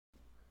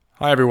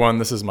Hi everyone,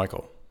 this is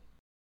Michael.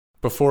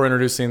 Before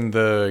introducing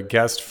the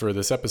guest for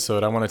this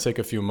episode, I want to take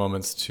a few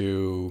moments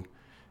to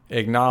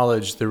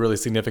acknowledge the really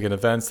significant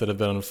events that have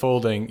been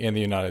unfolding in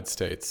the United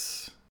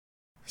States.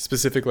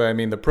 Specifically, I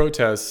mean the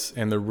protests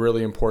and the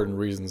really important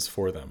reasons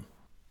for them.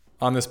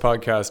 On this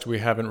podcast, we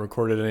haven't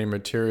recorded any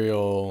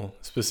material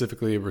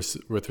specifically with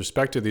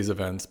respect to these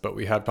events, but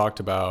we have talked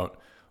about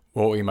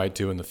what we might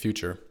do in the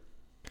future.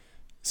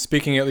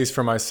 Speaking at least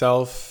for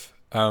myself,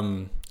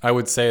 I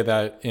would say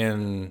that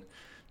in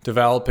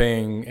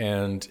developing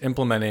and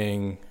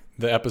implementing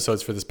the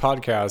episodes for this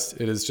podcast,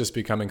 it has just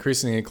become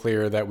increasingly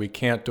clear that we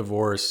can't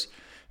divorce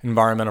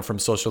environmental from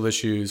social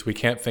issues. We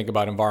can't think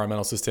about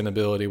environmental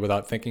sustainability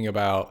without thinking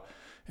about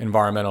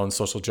environmental and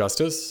social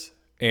justice.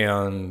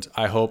 And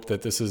I hope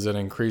that this is an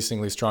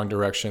increasingly strong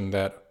direction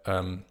that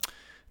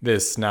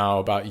this now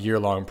about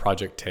year-long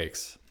project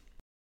takes.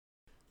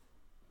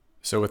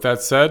 So with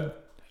that said,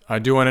 I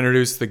do want to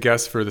introduce the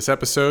guest for this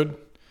episode.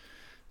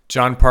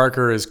 John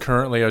Parker is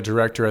currently a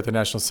director at the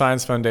National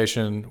Science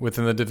Foundation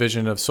within the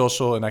Division of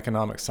Social and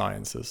Economic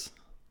Sciences.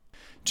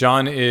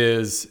 John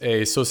is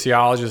a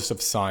sociologist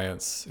of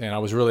science, and I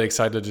was really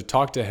excited to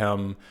talk to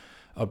him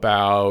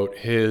about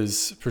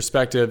his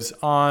perspectives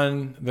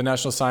on the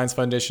National Science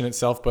Foundation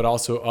itself, but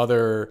also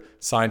other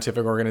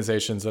scientific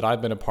organizations that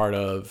I've been a part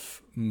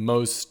of,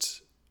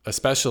 most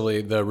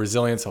especially the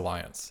Resilience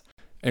Alliance.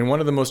 And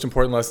one of the most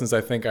important lessons I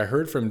think I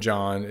heard from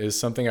John is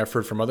something I've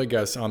heard from other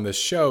guests on this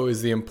show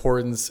is the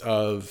importance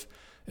of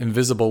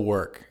invisible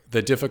work,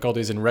 the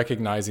difficulties in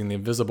recognizing the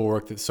invisible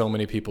work that so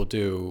many people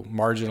do,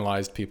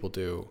 marginalized people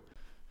do.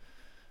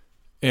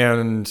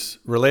 And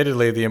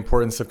relatedly, the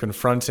importance of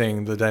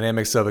confronting the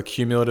dynamics of a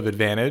cumulative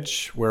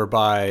advantage,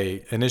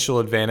 whereby initial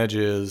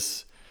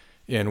advantages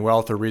in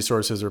wealth or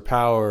resources or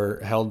power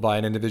held by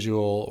an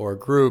individual or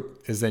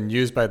group is then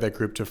used by that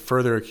group to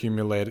further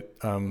accumulate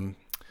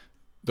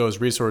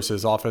those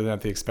resources, often at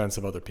the expense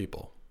of other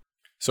people.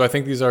 So I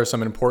think these are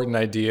some important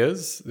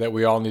ideas that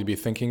we all need to be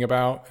thinking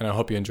about, and I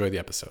hope you enjoy the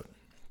episode.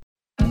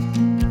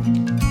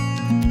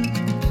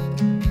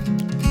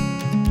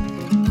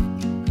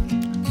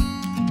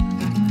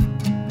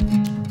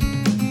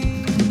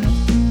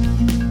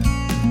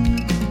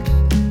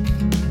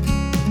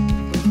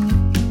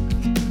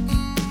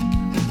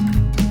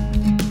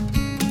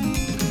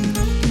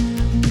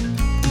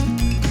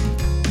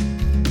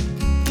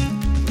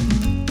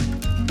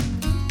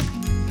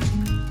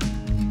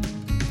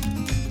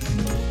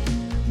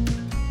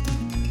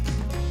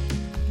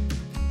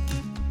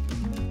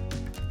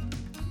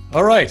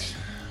 All right.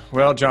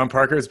 Well, John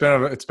Parker, it's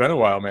been a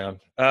while, man.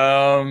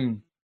 So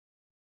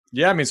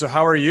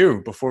how are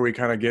you before we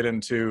kind of get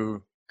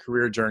into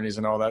career journeys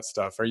and all that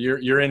stuff?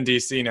 You're in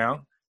DC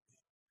now?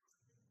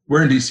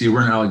 We're in DC.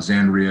 We're in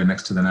Alexandria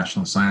next to the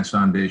National Science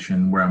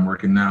Foundation where I'm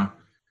working now.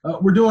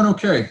 We're doing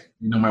okay.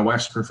 You know, my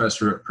wife's a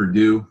professor at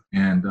Purdue,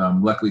 and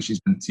luckily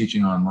she's been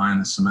teaching online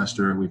this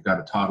semester. We've got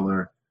a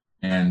toddler,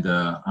 and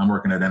I'm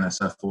working at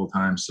NSF full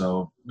time.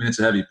 So it's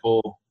a heavy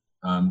pull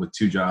with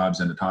 2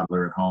 jobs and a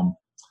toddler at home.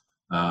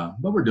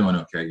 But we're doing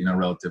okay,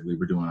 relatively,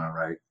 we're doing all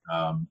right.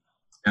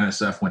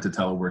 NSF went to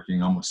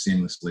teleworking almost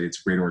seamlessly.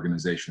 It's a great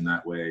organization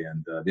that way,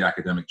 and the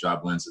academic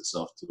job lends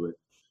itself to it.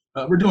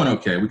 We're doing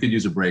okay. We could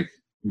use a break.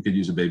 We could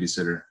use a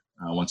babysitter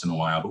once in a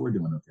while, but we're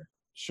doing okay.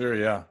 Sure,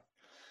 yeah.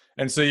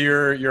 And so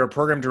you're a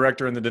program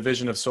director in the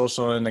Division of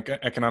Social and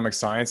Economic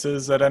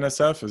Sciences at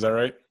NSF, is that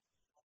right?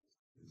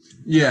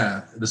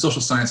 Yeah, the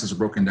social sciences are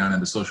broken down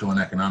into social and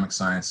economic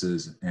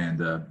sciences and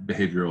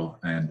behavioral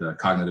and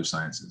cognitive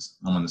sciences.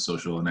 I'm on the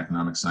social and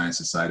economic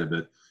sciences side of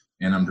it,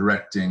 and I'm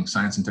directing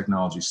science and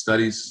technology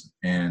studies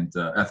and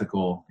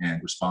ethical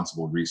and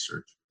responsible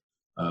research,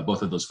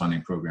 both of those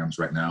funding programs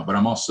right now. But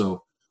I'm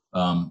also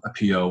a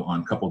PO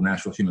on coupled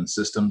natural human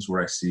systems,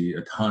 where I see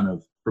a ton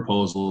of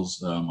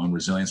proposals on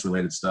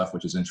resilience-related stuff,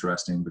 which is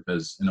interesting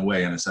because, in a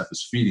way, NSF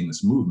is feeding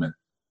this movement.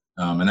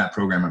 And that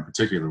program in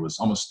particular was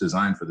almost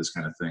designed for this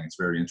kind of thing. It's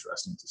very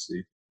interesting to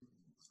see.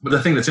 But the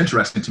thing that's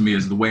interesting to me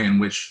is the way in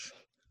which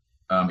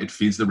it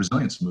feeds the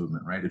resilience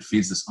movement, right? It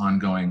feeds this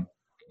ongoing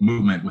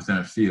movement within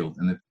a field.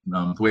 And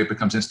the way it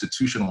becomes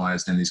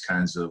institutionalized in these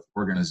kinds of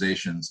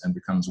organizations and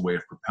becomes a way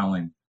of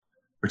propelling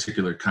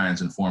particular kinds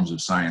and forms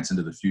of science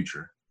into the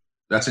future.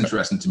 That's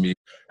interesting to me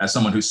as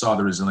someone who saw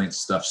the resilience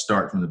stuff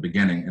start from the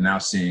beginning and now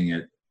seeing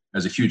it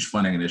as a huge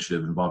funding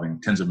initiative involving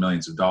tens of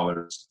millions of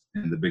dollars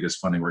in the biggest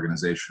funding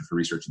organization for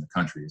research in the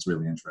country. It's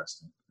really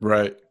interesting.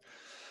 Right.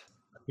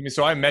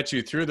 So I met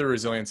you through the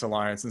Resilience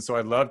Alliance, and so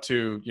I'd love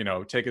to,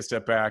 take a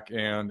step back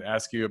and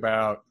ask you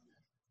about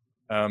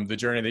the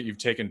journey that you've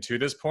taken to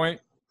this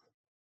point.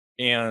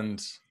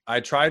 And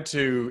I tried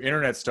to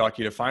internet stalk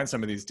you to find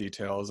some of these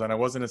details, and I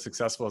wasn't as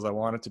successful as I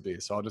wanted to be.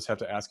 So I'll just have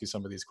to ask you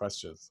some of these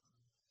questions.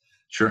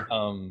 Sure.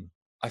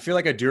 I feel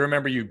like I do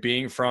remember you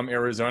being from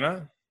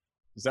Arizona.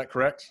 Is that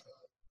correct?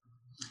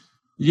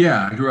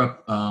 Yeah, I grew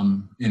up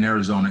in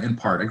Arizona in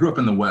part. I grew up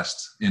in the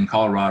West, in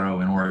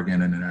Colorado, in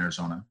Oregon, and in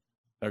Arizona.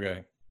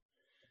 Okay.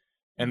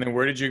 And then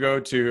where did you go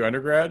to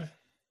undergrad?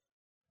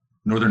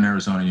 Northern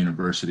Arizona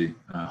University,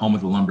 home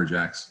of the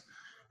Lumberjacks.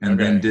 and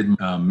then did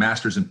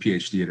master's and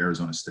PhD at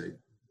Arizona State.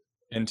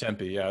 In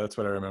Tempe, yeah, that's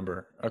what I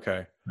remember.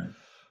 Okay. Right.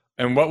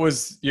 And what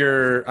was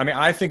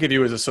I think of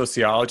you as a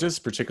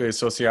sociologist, particularly a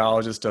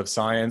sociologist of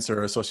science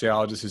or a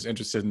sociologist who's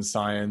interested in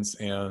science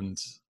and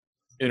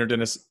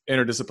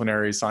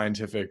interdisciplinary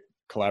scientific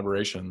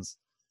collaborations.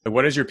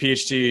 What is your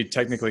PhD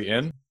technically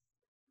in?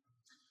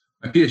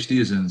 My PhD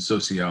is in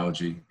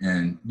sociology,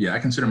 and I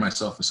consider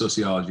myself a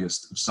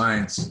sociologist of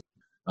science.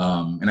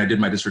 And I did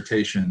my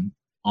dissertation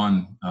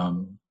on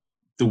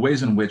the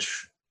ways in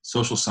which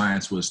social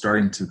science was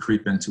starting to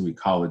creep into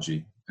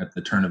ecology at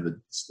the turn of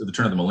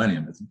the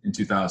millennium in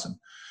 2000.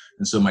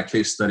 And so my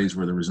case studies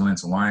were the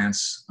Resilience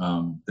Alliance,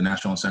 the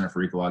National Center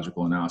for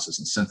Ecological Analysis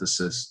and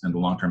Synthesis, and the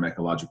Long-Term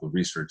Ecological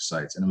Research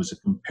Sites. And it was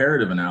a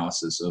comparative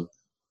analysis of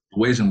the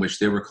ways in which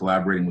they were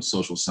collaborating with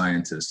social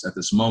scientists at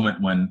this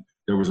moment when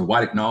there was a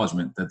wide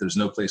acknowledgement that there's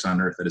no place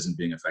on Earth that isn't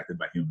being affected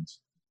by humans.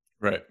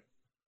 Right.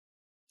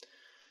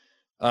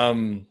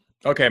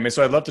 Okay,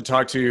 so I'd love to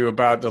talk to you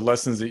about the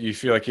lessons that you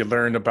feel like you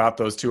learned about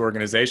those two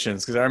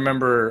organizations. Because I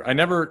remember,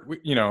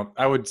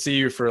 I would see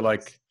you for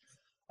like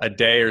a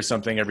day or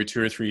something every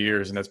 2 or 3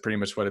 years, and that's pretty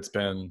much what it's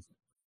been.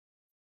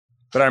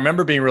 But I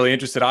remember being really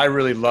interested. I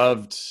really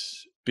loved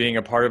being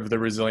a part of the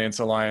Resilience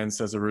Alliance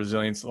as a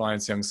Resilience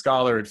Alliance Young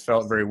Scholar. It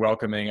felt very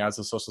welcoming as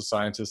a social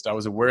scientist. I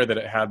was aware that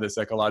it had this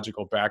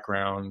ecological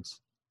background.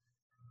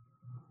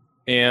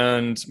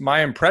 And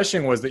my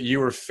impression was that you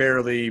were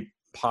fairly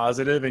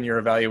positive in your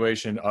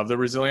evaluation of the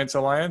Resilience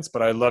Alliance,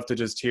 but I'd love to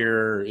just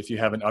hear if you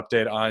have an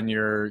update on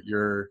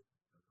your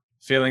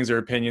feelings or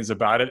opinions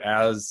about it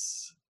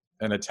as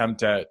an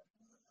attempt at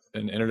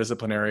an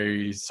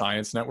interdisciplinary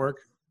science network.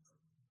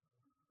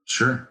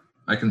 Sure.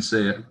 I can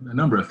say a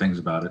number of things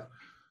about it.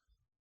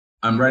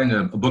 I'm writing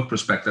a book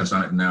prospectus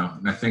on it now,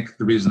 and I think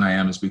the reason I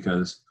am is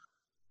because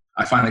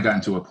I finally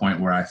gotten to a point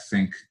where I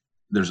think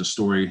there's a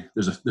story,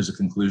 there's a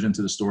conclusion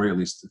to the story, at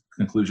least a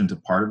conclusion to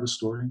part of the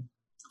story.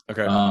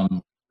 Okay.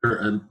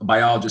 You're a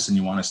biologist and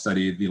you want to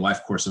study the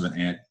life course of an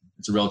ant.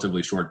 It's a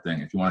relatively short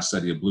thing. If you want to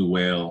study a blue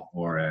whale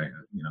or a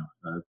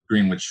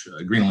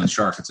Greenland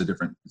shark, it's a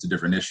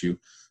different issue.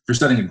 If you're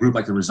studying a group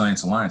like the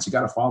Resilience Alliance, you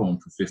got to follow them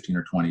for 15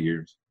 or 20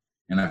 years.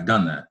 And I've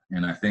done that.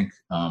 And I think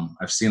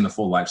I've seen the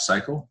full life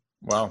cycle.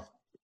 Wow.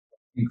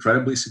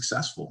 Incredibly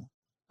successful.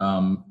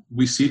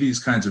 We see these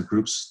kinds of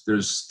groups.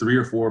 There's 3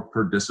 or 4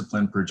 per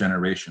discipline per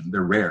generation.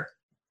 They're rare.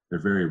 They're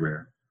very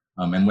rare.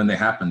 And when they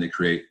happen, they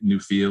create new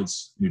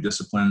fields, new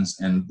disciplines.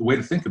 And the way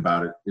to think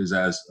about it is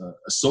as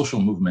a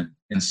social movement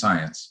in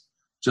science,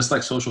 just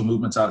like social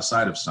movements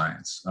outside of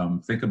science.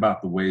 Think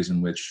about the ways in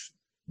which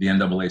the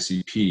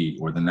NAACP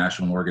or the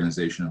National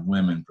Organization of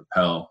Women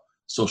propel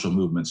social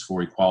movements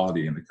for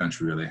equality in the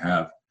country where they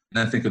have.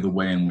 And then think of the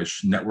way in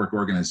which network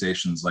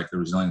organizations like the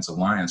Resilience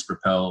Alliance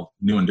propel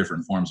new and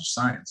different forms of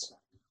science.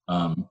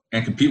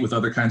 And compete with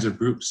other kinds of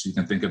groups. You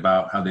can think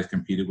about how they've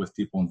competed with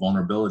people in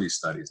vulnerability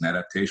studies and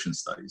adaptation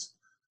studies,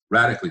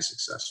 radically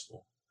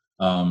successful.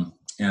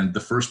 And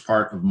the first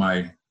part of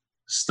my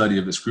study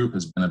of this group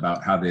has been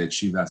about how they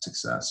achieve that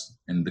success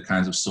and the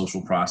kinds of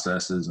social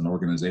processes and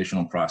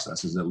organizational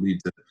processes that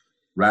lead to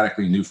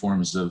radically new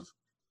forms of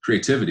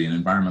creativity in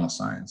environmental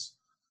science.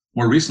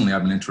 More recently,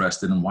 I've been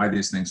interested in why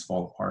these things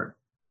fall apart.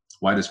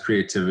 Why does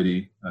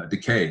creativity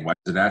decay? Why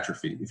does it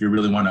atrophy? If you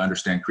really want to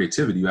understand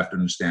creativity, you have to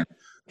understand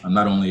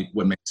not only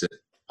what makes it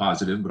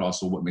positive, but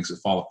also what makes it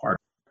fall apart.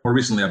 More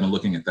recently, I've been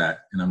looking at that,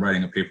 and I'm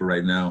writing a paper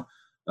right now,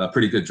 a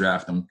pretty good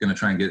draft. I'm going to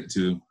try and get it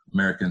to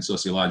American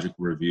Sociological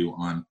Review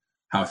on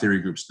how theory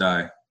groups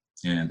die,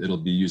 and it'll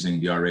be using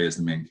the RA as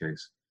the main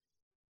case.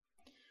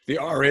 The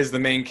RA is the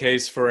main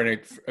case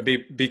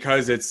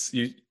because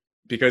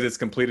it's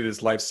completed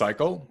its life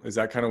cycle. Is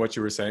that kind of what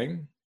you were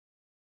saying?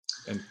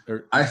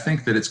 I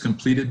think that it's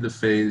completed the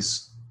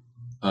phase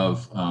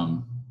of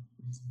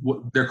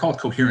what they're called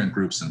coherent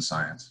groups in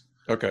science.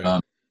 Okay.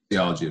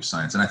 Theology of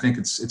science, and I think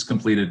it's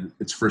completed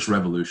its first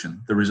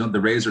revolution. The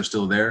rays are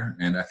still there,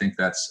 and I think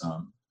that's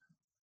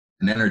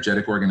an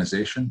energetic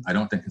organization. I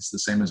don't think it's the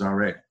same as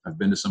RA. I've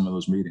been to some of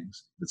those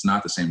meetings. It's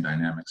not the same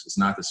dynamics. It's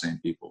not the same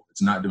people.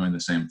 It's not doing the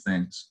same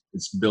things.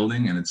 It's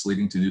building and it's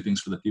leading to new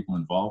things for the people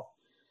involved,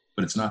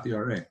 but it's not the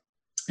RA.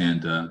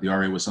 And the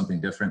RA was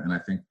something different, and I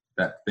think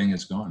that thing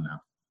is gone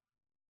now.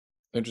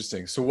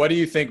 Interesting. So what do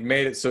you think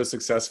made it so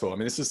successful? I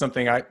mean, this is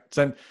something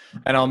and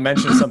I'll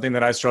mention something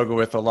that I struggle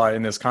with a lot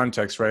in this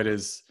context, right?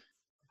 Is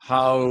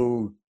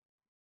how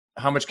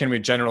much can we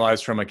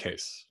generalize from a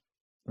case,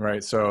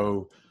 right?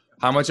 So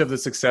how much of the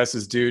success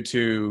is due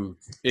to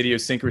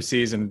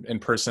idiosyncrasies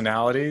and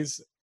personalities,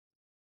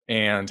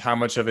 and how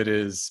much of it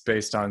is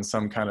based on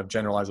some kind of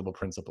generalizable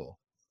principle?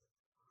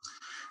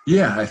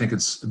 Yeah, I think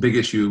it's a big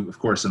issue, of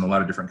course, in a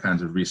lot of different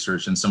kinds of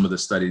research, and some of the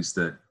studies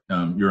that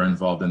you're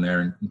involved in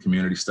there, in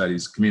community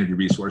studies, community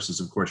resources,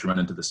 of course, run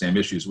into the same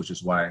issues, which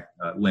is why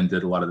Lynn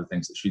did a lot of the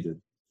things that she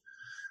did.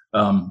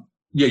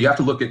 You have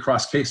to look at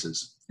cross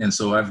cases. And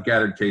so I've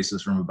gathered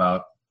cases from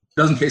about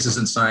a dozen cases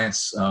in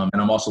science, and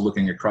I'm also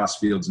looking at cross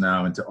fields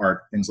now into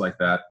art, things like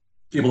that.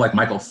 People like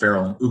Michael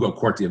Farrell and Ugo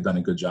Corti have done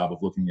a good job of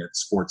looking at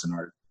sports and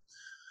art.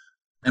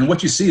 And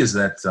what you see is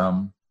that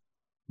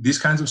these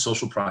kinds of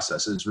social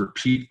processes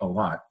repeat a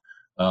lot.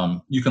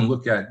 You can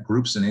look at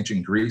groups in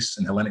ancient Greece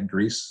and Hellenic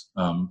Greece,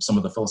 some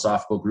of the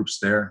philosophical groups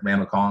there.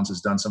 Randall Collins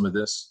has done some of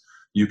this.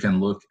 You can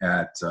look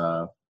at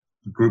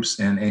groups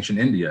in ancient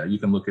India. You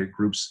can look at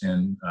groups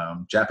in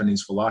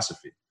Japanese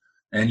philosophy.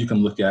 And you can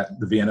look at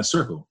the Vienna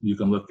Circle. You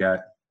can look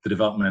at the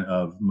development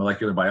of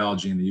molecular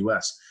biology in the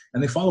US.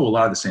 And they follow a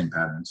lot of the same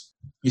patterns.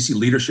 You see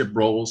leadership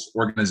roles,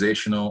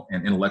 organizational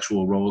and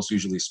intellectual roles,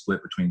 usually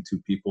split between two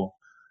people.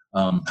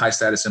 High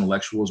status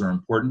intellectuals are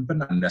important, but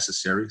not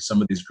necessary.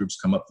 Some of these groups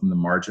come up from the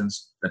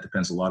margins. That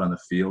depends a lot on the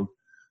field.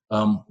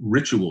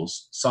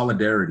 Rituals,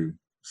 solidarity,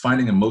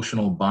 finding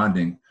emotional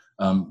bonding,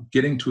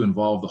 getting to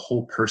involve the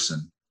whole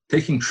person,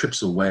 taking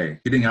trips away,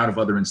 getting out of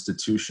other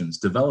institutions,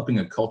 developing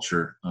a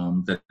culture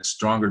that's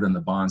stronger than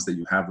the bonds that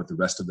you have with the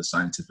rest of the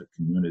scientific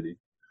community.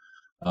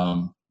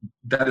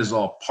 That is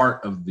all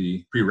part of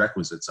the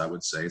prerequisites, I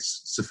would say.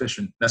 It's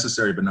sufficient,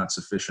 necessary, but not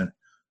sufficient.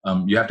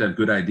 You have to have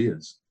good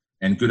ideas.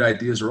 And good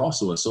ideas are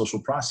also a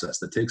social process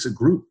that takes a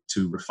group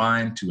to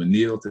refine, to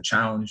anneal, to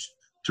challenge,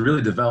 to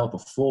really develop a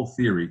full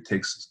theory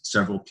takes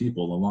several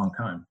people a long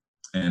time.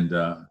 And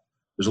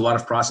there's a lot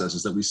of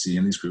processes that we see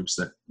in these groups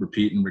that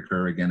repeat and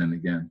recur again and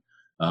again.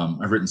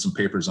 I've written some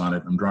papers on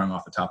it. I'm drawing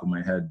off the top of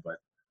my head, but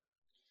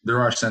there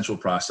are central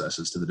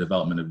processes to the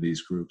development of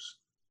these groups.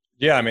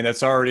 Yeah, I mean,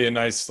 that's already a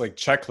nice like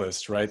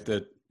checklist, right?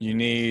 That you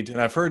need,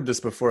 and I've heard this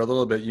before a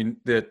little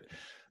bit,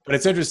 but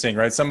it's interesting,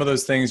 right? Some of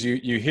those things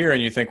you hear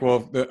and you think,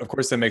 well, of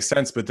course that makes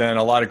sense, but then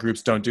a lot of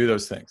groups don't do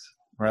those things,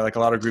 right? Like a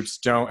lot of groups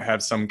don't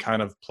have some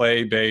kind of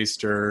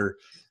play-based or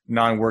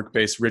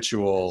non-work-based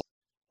ritual.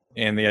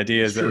 And the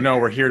idea is that, no,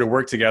 we're here to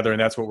work together and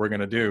that's what we're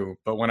going to do.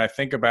 But when I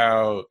think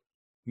about,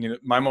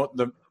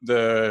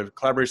 the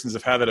collaborations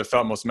I've had that have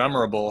felt most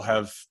memorable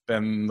have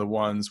been the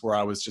ones where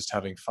I was just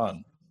having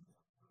fun.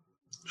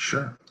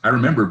 Sure. I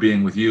remember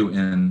being with you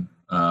in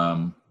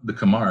the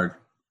Camargue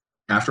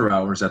after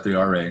hours at the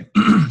RA,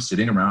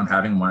 sitting around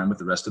having wine with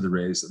the rest of the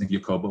Rays. I think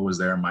Jacobo was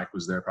there, Mike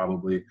was there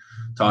probably,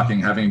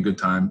 talking, having a good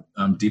time,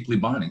 deeply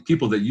bonding.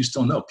 People that you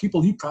still know,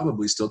 people you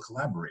probably still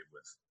collaborate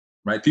with,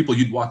 right? People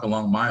you'd walk a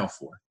long mile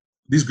for.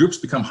 These groups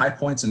become high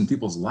points in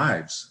people's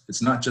lives.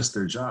 It's not just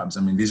their jobs.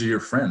 I mean, these are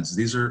your friends.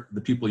 These are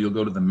the people you'll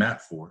go to the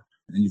mat for.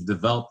 And you've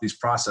developed these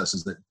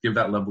processes that give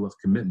that level of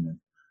commitment.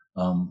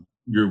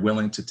 You're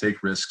willing to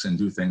take risks and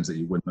do things that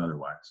you wouldn't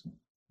otherwise.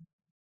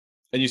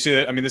 And you see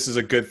that, I mean, this is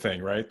a good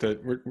thing, right?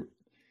 That we're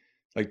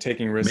like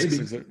taking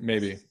risks.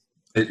 Maybe.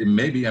 It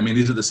may be. I mean,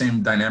 these are the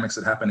same dynamics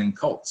that happen in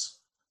cults,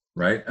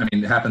 right? I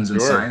mean, it happens in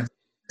science,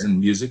 in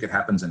music, it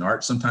happens in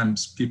art.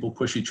 Sometimes people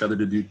push each other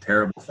to do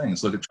terrible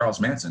things. Look at Charles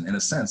Manson. In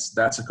a sense,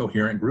 that's a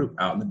coherent group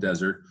out in the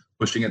desert,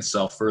 pushing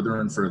itself further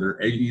and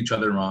further, egging each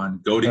other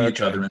on, goading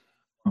each other in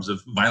terms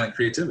of violent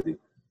creativity.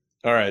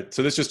 All right.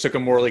 So this just took a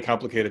morally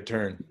complicated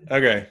turn.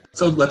 Okay.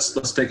 So let's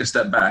take a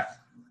step back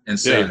and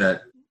say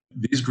that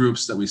these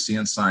groups that we see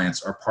in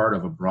science are part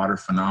of a broader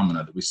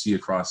phenomena that we see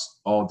across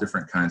all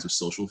different kinds of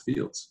social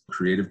fields.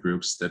 Creative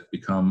groups that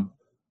become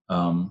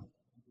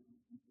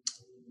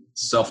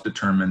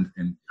self-determined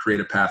and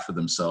create a path for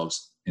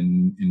themselves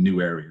in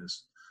new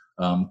areas.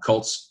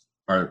 Cults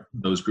are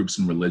those groups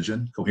in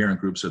religion.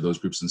 Coherent groups are those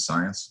groups in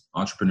science.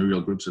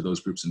 Entrepreneurial groups are those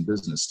groups in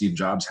business. Steve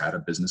Jobs had a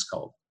business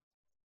cult.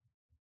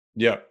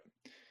 Yeah.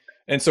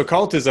 And so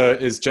cult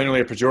is generally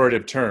a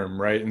pejorative term,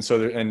 right? And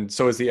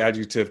so is the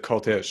adjective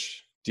cultish.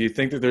 Do you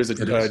think that there's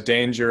a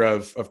danger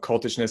of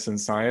cultishness in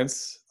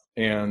science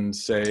and,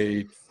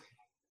 say,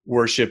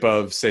 worship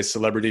of, say,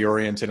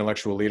 celebrity-oriented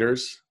intellectual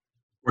leaders?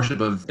 Worship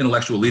of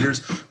intellectual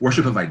leaders,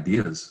 worship of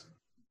ideas,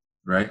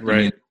 right? Right.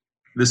 I mean,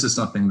 this is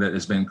something that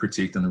has been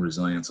critiqued in the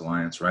Resilience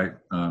Alliance, right?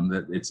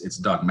 That it's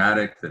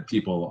dogmatic, that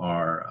people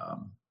are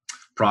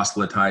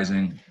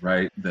proselytizing,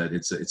 right? That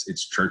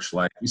it's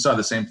church-like. We saw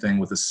the same thing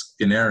with the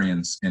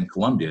Skinnerians in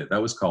Colombia. That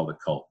was called a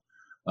cult.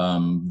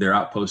 Their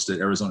outpost at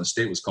Arizona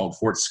State was called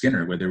Fort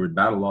Skinner, where they would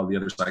battle all the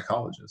other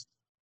psychologists.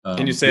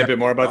 Can you say a bit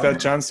more about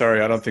that, John?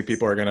 Sorry, I don't think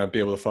people are going to be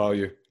able to follow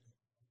you.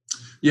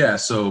 Yeah,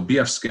 so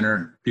B.F.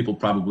 Skinner, people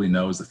probably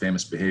know, is the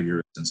famous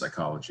behaviorist in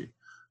psychology.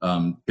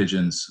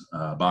 Pigeons,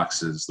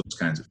 boxes, those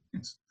kinds of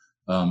things.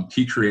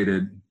 He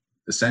created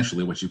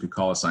essentially what you could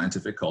call a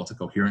scientific cult, a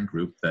coherent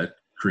group that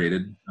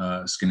created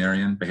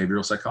Skinnerian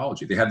behavioral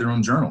psychology. They had their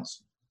own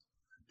journals.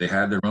 They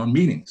had their own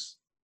meetings.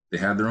 They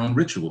had their own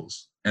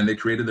rituals. And they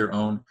created their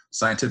own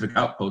scientific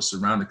outposts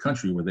around the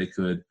country where they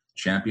could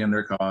champion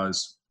their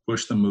cause,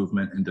 push the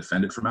movement, and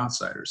defend it from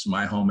outsiders.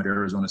 My home at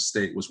Arizona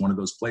State was one of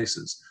those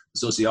places. The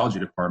sociology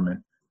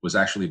department was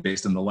actually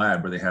based in the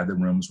lab where they had the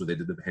rooms where they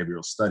did the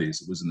behavioral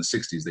studies. It was in the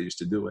 60s they used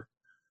to do it.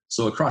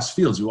 So across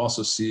fields, you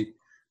also see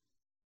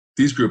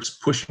these groups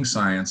pushing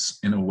science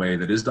in a way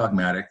that is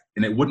dogmatic,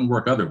 and it wouldn't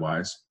work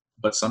otherwise,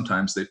 but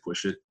sometimes they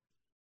push it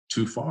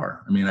too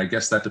far. I mean, I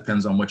guess that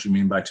depends on what you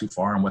mean by too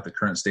far and what the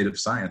current state of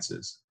science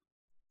is.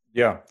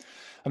 Yeah.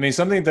 I mean,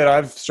 something that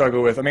I've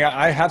struggled with,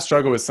 I have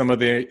struggled with some of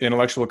the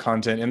intellectual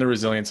content in the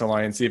Resilience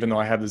Alliance, even though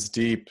I have this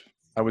deep,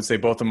 I would say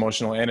both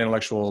emotional and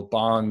intellectual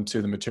bond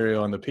to the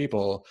material and the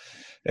people.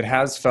 it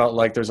has felt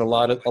like there's a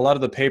lot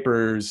of the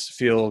papers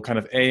feel kind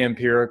of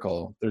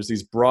aempirical. There's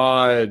these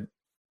broad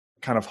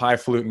kind of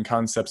highfalutin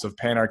concepts of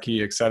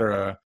panarchy, et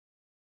cetera.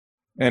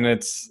 And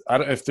it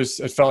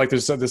felt like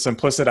there's this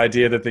implicit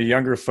idea that the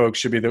younger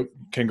folks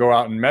can go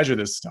out and measure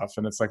this stuff.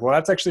 And it's like, well,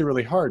 that's actually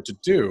really hard to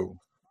do.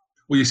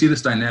 Well, you see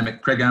this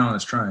dynamic. Craig Allen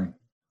is trying.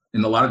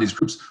 In a lot of these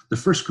groups, the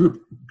first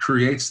group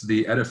creates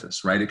the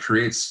edifice, right? It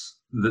creates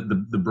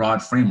the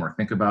broad framework.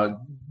 Think about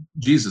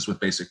Jesus with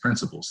basic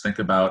principles. Think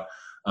about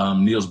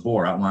Niels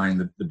Bohr outlining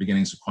the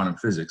beginnings of quantum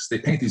physics. They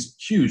paint these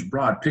huge,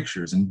 broad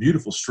pictures and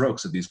beautiful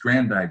strokes of these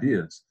grand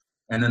ideas,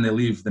 and then they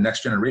leave the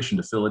next generation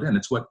to fill it in.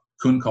 It's what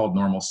Kuhn called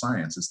normal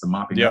science. It's the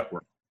mopping up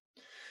work.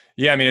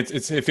 Yeah, I mean,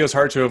 it feels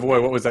hard to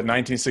avoid. What was that,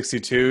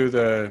 1962,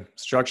 the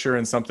structure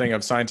and something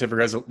of scientific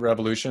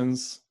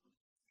revolutions?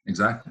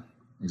 Exactly.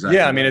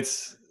 Yeah, I mean,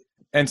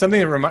 and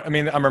something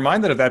that I'm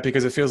reminded of that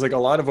because it feels like a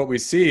lot of what we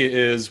see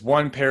is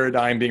one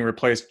paradigm being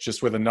replaced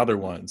just with another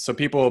one. So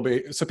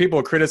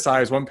people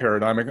criticize one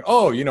paradigm and go,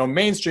 oh,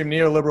 mainstream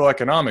neoliberal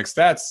economics,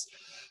 that's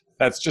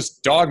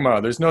just dogma.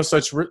 There's no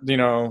such,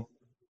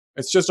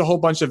 it's just a whole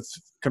bunch of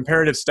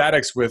comparative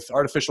statics with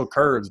artificial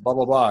curves, blah,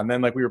 blah, blah. And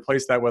then we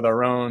replace that with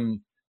our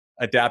own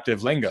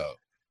adaptive lingo.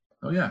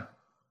 Oh yeah.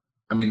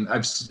 I mean,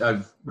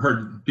 I've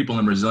heard people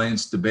in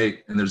resilience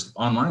debate, and there's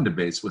online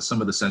debates with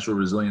some of the central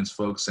resilience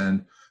folks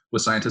and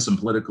with scientists in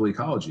political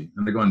ecology,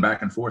 and they're going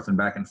back and forth, and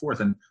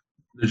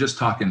they're just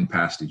talking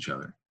past each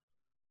other.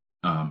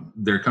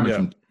 They're coming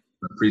from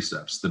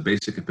precepts. The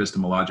basic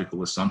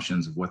epistemological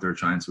assumptions of what they're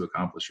trying to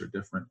accomplish are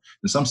different.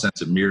 In some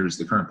sense, it mirrors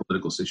the current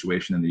political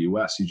situation in the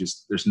U.S.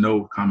 There's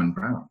no common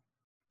ground.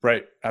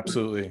 Right.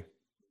 Absolutely.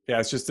 Yeah.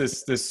 It's just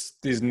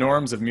these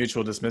norms of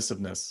mutual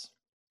dismissiveness.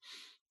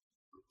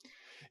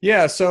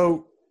 Yeah.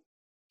 So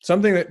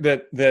something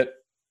that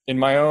in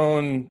my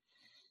own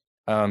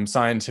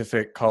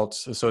scientific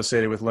cults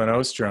associated with Lynn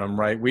Ostrom,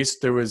 right?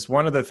 There was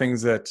one of the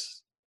things that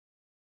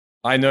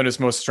I noticed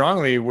most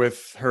strongly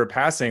with her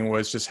passing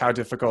was just how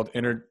difficult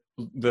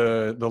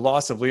the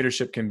loss of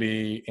leadership can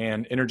be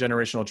and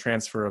intergenerational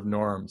transfer of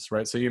norms,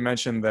 right? So you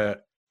mentioned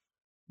that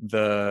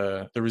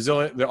the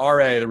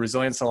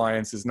Resilience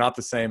Alliance is not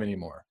the same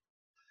anymore.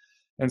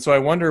 And so I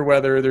wonder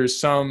whether there's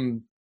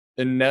some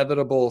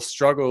inevitable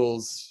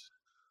struggles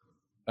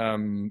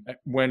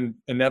when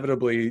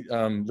inevitably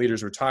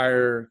leaders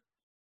retire,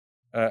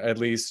 at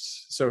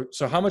least.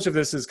 So how much of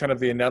this is kind of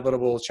the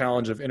inevitable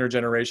challenge of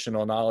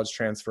intergenerational knowledge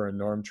transfer and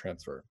norm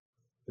transfer?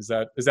 Is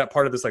that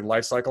part of this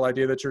life cycle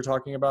idea that you're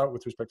talking about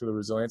with respect to the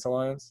Resilience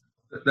Alliance?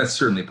 That's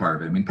certainly part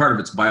of it. I mean, part of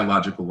it's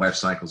biological life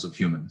cycles of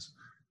humans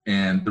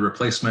and the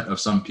replacement of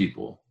some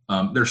people.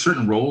 There are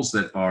certain roles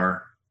that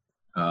are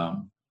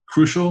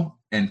crucial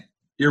and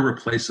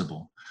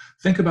irreplaceable.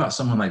 Think about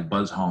someone like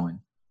Buzz Halling.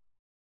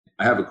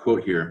 I have a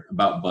quote here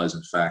about Buzz,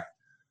 in fact.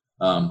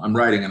 I'm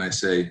writing and I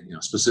say,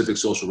 specific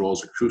social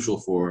roles are crucial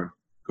for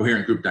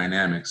coherent group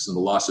dynamics, and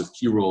the loss of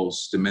key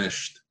roles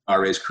diminished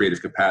RA's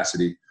creative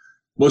capacity.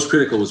 Most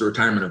critical was the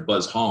retirement of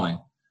Buzz Halling,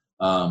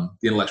 the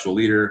intellectual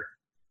leader,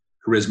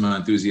 charisma,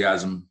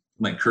 enthusiasm,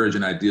 lent courage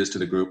and ideas to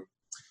the group.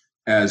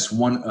 As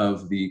one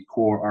of the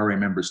core RA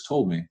members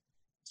told me,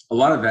 a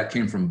lot of that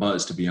came from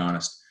Buzz, to be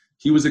honest.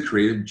 He was a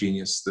creative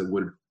genius that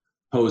would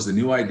pose the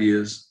new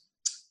ideas,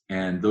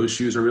 and those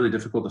shoes are really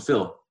difficult to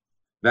fill.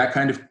 That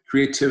kind of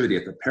creativity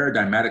at the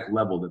paradigmatic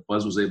level that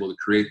Buzz was able to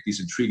create these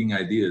intriguing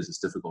ideas is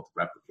difficult to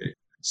replicate.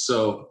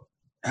 So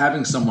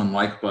having someone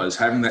like Buzz,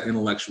 having that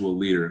intellectual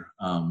leader,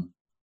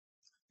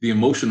 the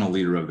emotional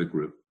leader of the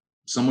group,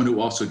 someone who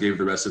also gave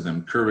the rest of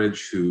them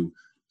courage, who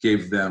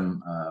gave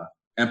them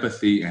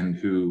empathy, and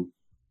who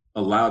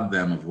allowed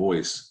them a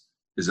voice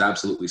is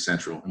absolutely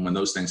central. And when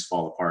those things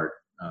fall apart,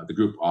 the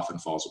group often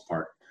falls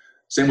apart.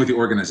 Same with the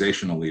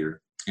organizational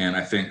leader. And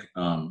I think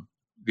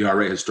the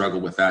RA has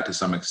struggled with that to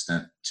some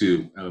extent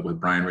too, with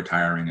Brian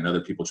retiring and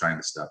other people trying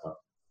to step up.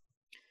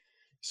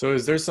 So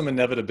is there some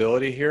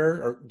inevitability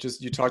here? Or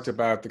just, you talked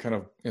about the kind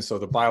of, so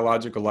the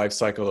biological life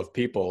cycle of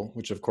people,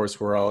 which of course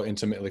we're all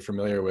intimately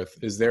familiar with.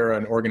 Is there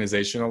an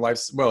organizational life?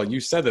 Well, you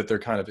said that there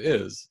kind of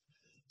is.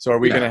 So are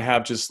we going to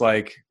have just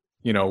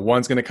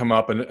one's going to come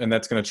up and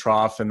that's going to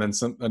trough, and then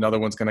another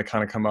one's going to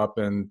kind of come up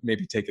and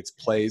maybe take its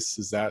place?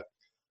 Is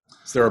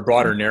there a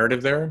broader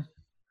narrative there?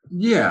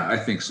 Yeah, I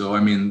think so. I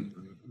mean,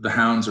 the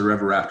hounds are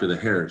ever after the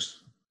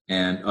hares,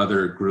 and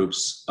other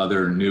groups,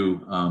 other new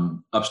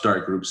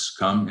upstart groups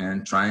come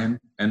and try and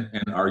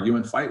argue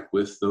and fight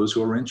with those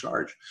who are in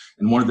charge.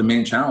 And one of the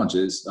main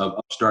challenges of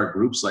upstart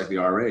groups like the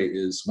RA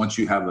is once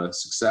you have a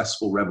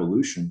successful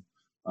revolution,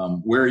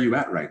 where are you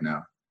at right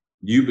now?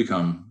 You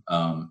become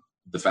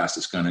the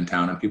fastest gun in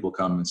town, and people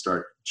come and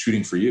start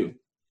shooting for you.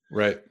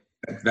 Right.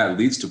 That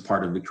leads to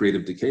part of the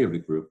creative decay of the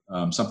group,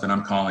 something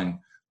I'm calling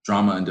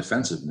drama and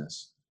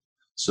defensiveness.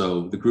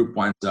 So the group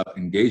winds up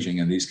engaging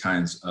in these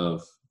kinds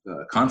of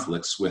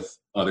conflicts with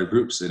other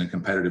groups in a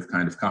competitive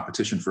kind of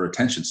competition for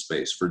attention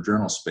space, for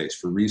journal space,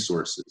 for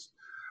resources.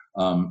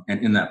 And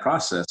in that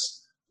process,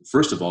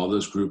 first of all,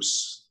 those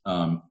groups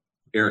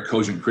air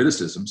cogent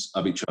criticisms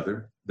of each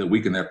other that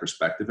weaken their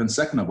perspective. And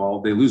second of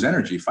all, they lose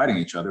energy fighting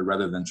each other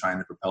rather than trying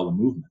to propel the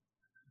movement.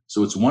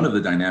 So it's one of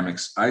the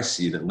dynamics I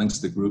see that links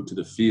the group to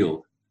the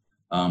field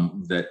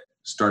that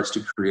starts to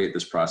create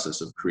this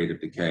process of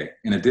creative decay,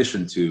 in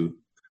addition to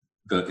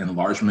the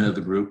enlargement of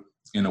the group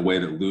in a way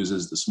that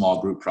loses the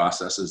small group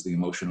processes, the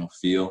emotional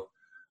feel,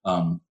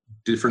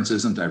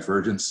 differences and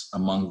divergence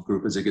among the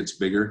group as it gets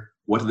bigger.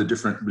 What do the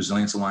different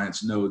Resilience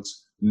Alliance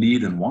nodes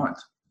need and want?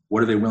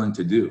 What are they willing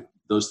to do?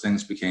 Those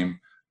things became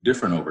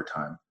different over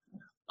time.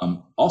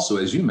 Also,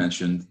 as you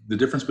mentioned, the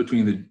difference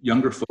between the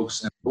younger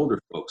folks and the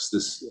older folks,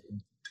 this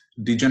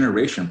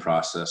degeneration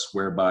process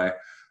whereby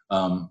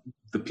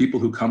the people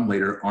who come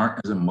later aren't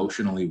as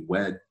emotionally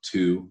wed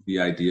to the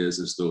ideas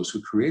as those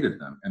who created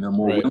them, and they're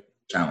more willing to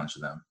challenge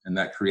them, and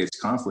that creates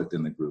conflict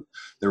in the group.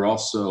 They're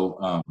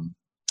also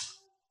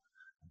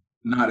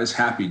not as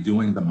happy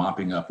doing the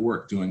mopping up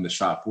work, doing the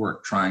shop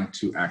work, trying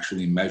to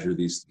actually measure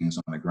these things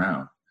on the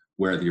ground,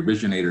 where the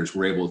originators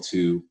were able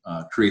to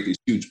create these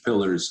huge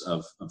pillars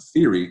of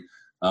theory.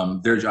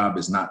 Their job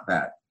is not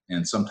that,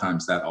 and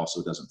sometimes that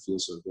also doesn't feel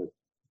so good.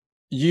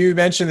 You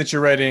mentioned that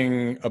you're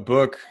writing a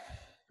book.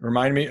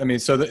 Remind me, I mean,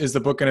 so is the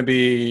book going to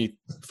be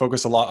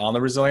focused a lot on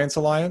the Resilience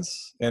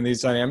Alliance and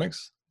these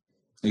dynamics?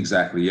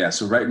 Exactly, yeah.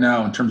 So right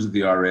now, in terms of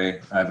the RA,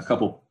 I have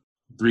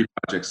three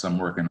projects I'm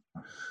working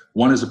on.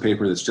 One is a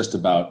paper that's just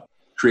about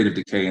creative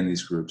decay in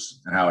these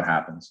groups and how it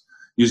happens,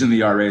 using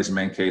the RA as a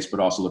main case,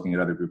 but also looking at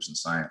other groups in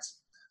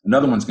science.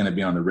 Another one's going to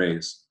be on the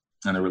Rays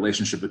and the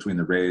relationship between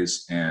the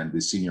Rays and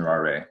the senior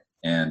RA,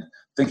 and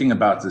thinking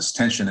about this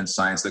tension in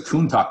science that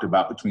Kuhn talked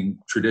about between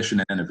tradition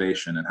and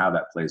innovation and how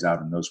that plays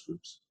out in those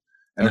groups.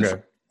 And then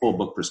for full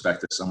book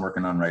prospectus I'm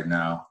working on right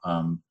now.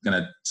 I'm going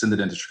to send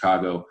it into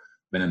Chicago.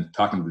 Been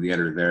talking to the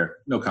editor there,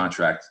 no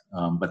contract,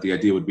 but the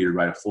idea would be to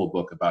write a full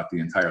book about the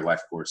entire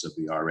life course of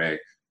the RA,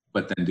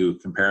 but then do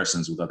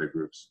comparisons with other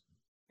groups.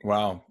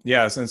 Wow.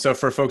 Yes. And so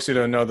for folks who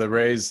don't know, the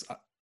Rays,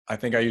 I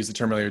think I used the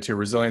term earlier too,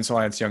 Resilience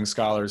Alliance Young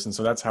Scholars. And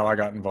so that's how I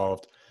got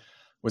involved.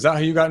 Was that how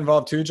you got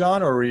involved too,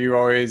 John? Or were you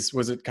always,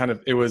 was it kind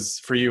of, it was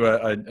for you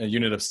a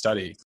unit of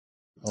study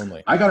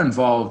only? I got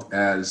involved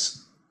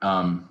as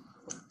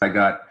I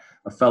got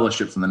a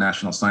fellowship from the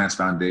National Science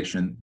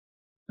Foundation,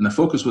 and the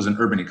focus was in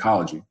urban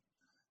ecology.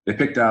 They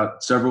picked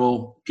out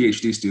several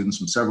PhD students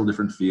from several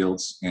different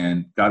fields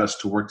and got us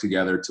to work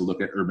together to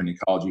look at urban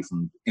ecology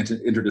from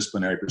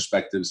interdisciplinary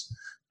perspectives.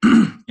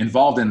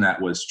 Involved in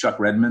that was Chuck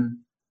Redman,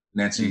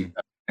 Nancy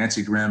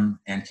Grimm,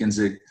 Ann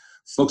Kinzig,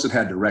 folks that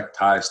had direct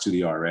ties to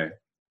the RA.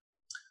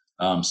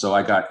 So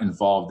I got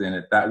involved in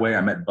it that way.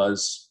 I met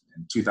Buzz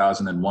in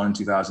 2001,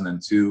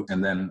 2002,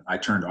 and then I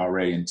turned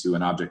RA into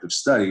an object of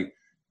study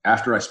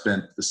after I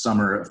spent the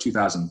summer of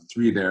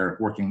 2003 there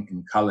working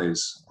in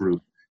Kale's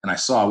group. And I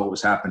saw what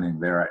was happening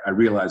there. I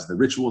realized the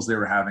rituals they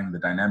were having, the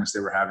dynamics they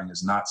were having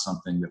is not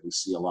something that we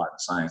see a lot in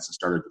science, and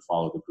started to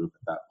follow the group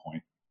at that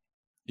point.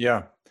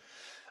 Yeah.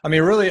 I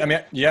mean, really, a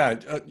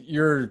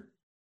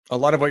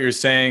lot of what you're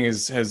saying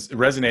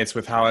resonates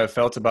with how I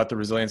felt about the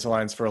Resilience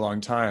Alliance for a long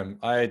time.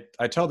 I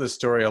tell this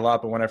story a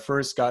lot, but when I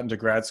first got into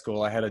grad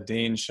school, I had a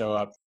dean show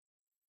up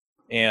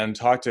and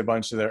talk to a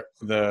bunch of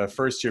the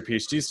first year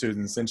PhD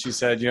students. And she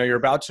said, you're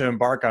about to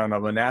embark on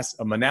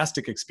a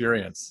monastic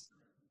experience.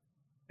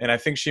 And I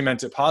think she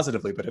meant it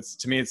positively, but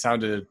to me, it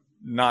sounded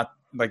not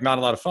a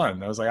lot of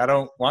fun. I was like, I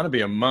don't want to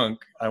be a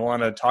monk. I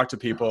want to talk to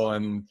people.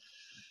 And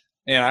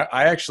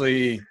I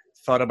actually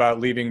thought about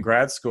leaving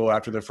grad school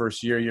after the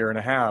first year and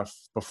a half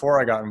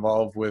before I got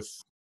involved with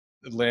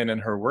Lynn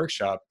and her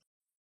workshop.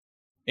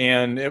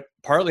 And it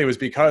partly was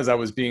because I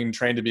was being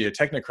trained to be a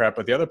technocrat,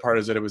 but the other part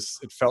is that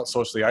it felt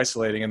socially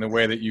isolating in the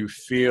way that you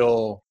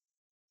feel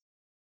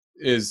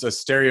is a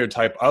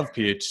stereotype of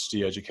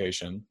PhD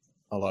education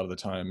a lot of the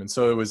time. And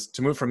so it was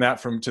to move from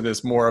that to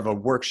this more of a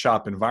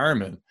workshop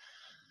environment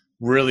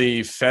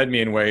really fed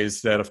me in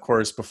ways that, of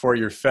course, before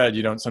you're fed,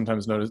 you don't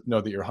sometimes know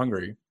that you're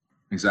hungry.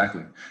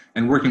 Exactly.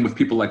 And working with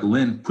people like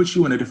Lynn puts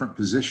you in a different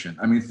position.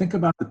 I mean, think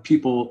about the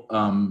people,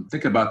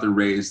 think about the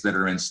Rays that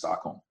are in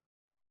Stockholm.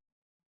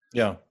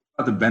 Yeah.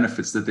 About the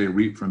benefits that they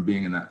reap from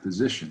being in that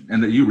position,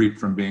 and that you reap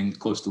from being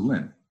close to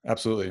Lynn.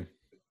 Absolutely.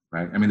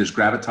 Right. I mean, there's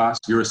gravitas.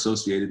 You're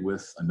associated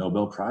with a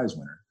Nobel Prize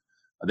winner.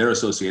 They're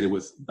associated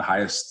with the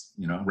highest,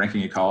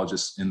 ranking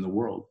ecologists in the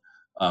world.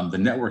 The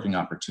networking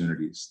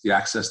opportunities, the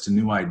access to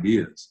new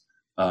ideas.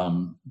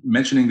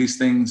 Mentioning these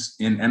things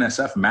in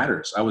NSF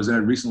matters. I was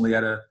recently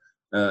at a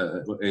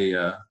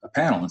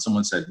panel, and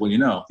someone said,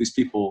 well, these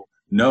people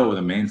know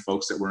the main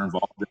folks that were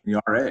involved in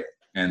the RA,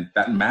 and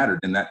that mattered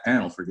in that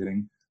panel for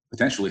getting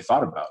potentially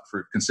thought about,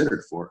 for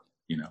considered for.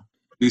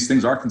 These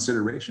things are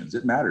considerations.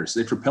 It matters.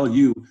 They propel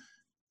you.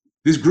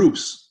 These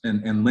groups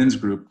and Lynn's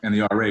group and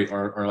the RA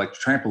are like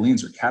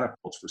trampolines or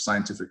catapults for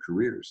scientific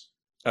careers.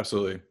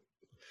 Absolutely.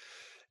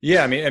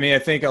 Yeah, I mean, I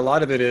think a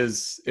lot of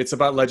it's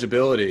about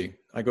legibility.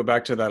 I go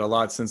back to that a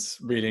lot since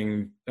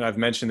reading, and I've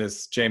mentioned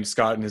this, James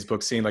Scott in his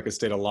book, Seeing Like a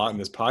State a lot in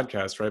this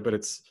podcast, right? But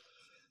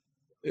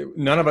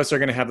none of us are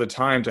going to have the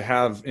time to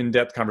have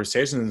in-depth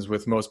conversations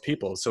with most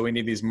people. So we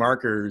need these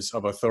markers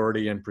of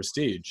authority and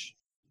prestige.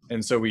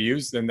 And so we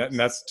use them. And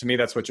that's, to me,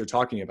 that's what you're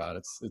talking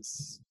about.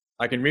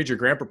 I can read your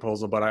grant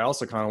proposal, but I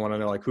also kind of want to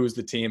know like who's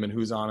the team and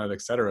who's on it,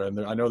 et cetera. And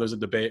I know there's a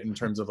debate in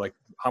terms of like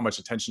how much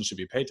attention should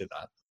be paid to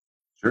that.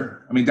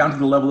 Sure. I mean, down to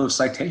the level of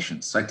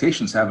citations.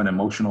 Citations have an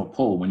emotional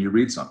pull when you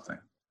read something.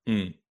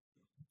 Mm.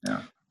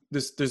 Yeah.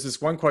 There's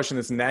this one question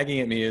that's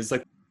nagging at me is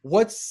like,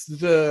 what's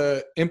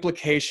the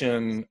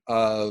implication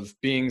of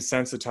being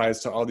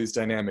sensitized to all these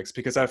dynamics?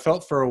 Because I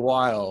felt for a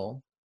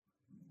while,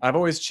 I've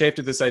always chafed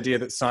at this idea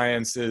that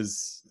science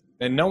is,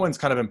 and no one's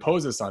kind of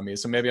imposed this on me,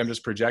 so maybe I'm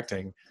just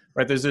projecting,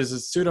 right? There's a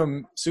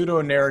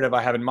pseudo narrative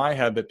I have in my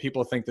head that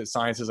people think that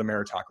science is a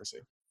meritocracy.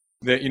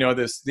 That, you know,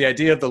 the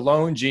idea of the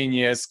lone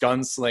genius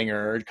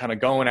gunslinger kind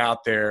of going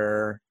out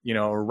there, you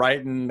know,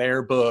 writing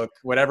their book,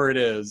 whatever it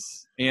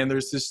is. And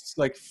there's this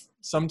like,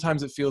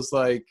 sometimes it feels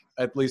like,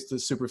 at least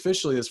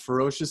superficially, this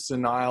ferocious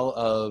denial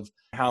of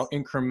how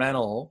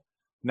incremental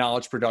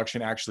knowledge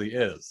production actually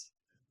is.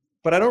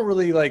 But I don't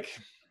really like,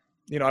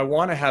 you know, I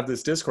want to have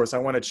this discourse. I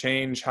want to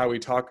change how we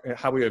talk,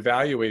 how we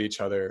evaluate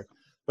each other.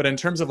 But in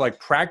terms of like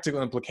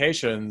practical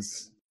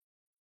implications,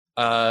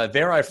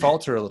 there I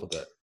falter a little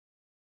bit.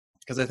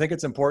 Because I think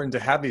it's important to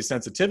have these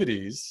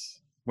sensitivities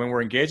when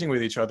we're engaging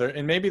with each other.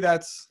 And maybe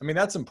that's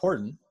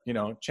important, you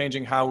know,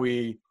 changing how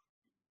we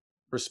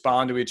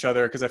respond to each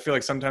other. Because I feel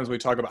like sometimes we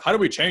talk about how do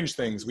we change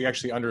things? We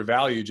actually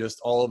undervalue just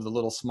all of the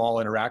little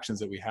small interactions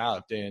that we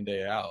have day in,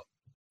 day out.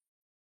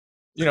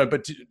 You know,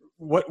 but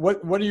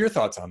what are your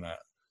thoughts on that?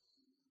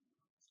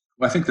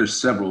 Well, I think there's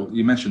several.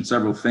 You mentioned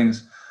several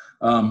things.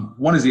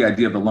 One is the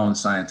idea of the lone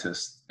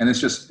scientist. And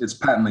it's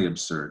patently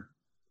absurd.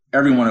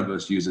 Every one of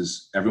us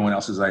uses everyone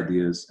else's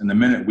ideas. And the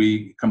minute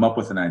we come up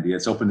with an idea,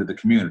 it's open to the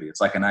community.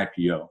 It's like an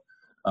IPO.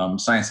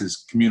 Science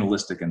is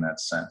communalistic in that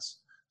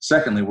sense.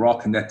 Secondly, we're all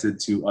connected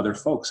to other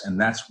folks, and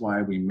that's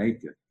why we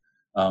make it.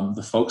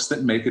 The folks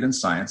that make it in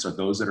science are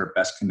those that are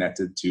best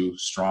connected to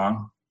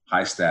strong,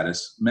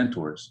 high-status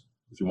mentors.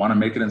 If you want to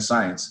make it in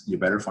science, you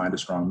better find a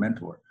strong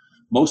mentor.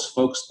 Most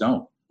folks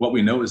don't. What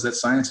we know is that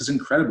science is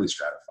incredibly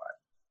stratified.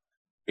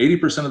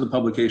 80% of the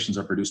publications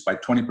are produced by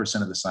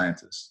 20% of the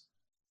scientists.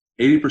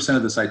 80%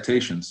 of the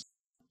citations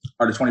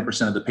are to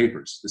 20% of the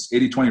papers. This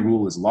 80-20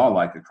 rule is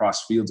law-like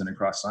across fields and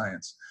across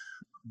science.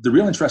 The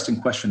real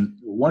interesting question,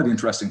 one of the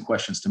interesting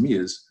questions to me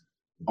is,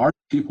 are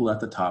people at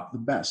the top the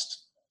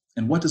best?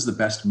 And what does the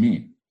best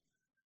mean?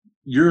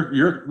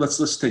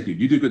 Let's take you.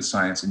 You do good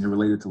science and you're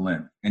related to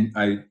Lynn. And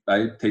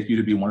I take you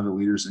to be one of the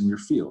leaders in your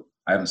field.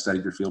 I haven't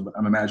studied your field, but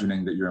I'm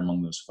imagining that you're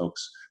among those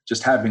folks.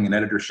 Just having an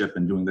editorship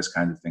and doing this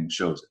kind of thing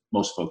shows it.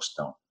 Most folks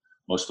don't.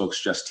 Most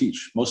folks just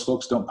teach. Most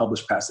folks don't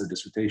publish past their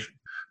dissertation.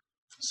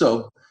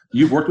 So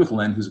you've worked with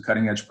Lynn, who's a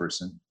cutting edge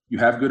person. You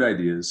have good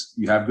ideas.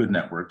 You have good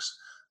networks.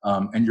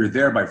 And you're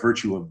there by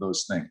virtue of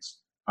those things.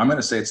 I'm going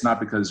to say it's not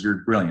because you're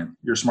brilliant.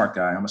 You're a smart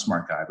guy. I'm a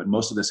smart guy. But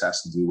most of this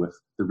has to do with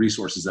the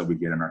resources that we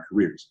get in our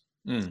careers.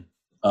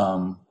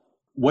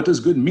 What does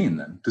good mean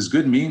then? Does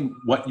good mean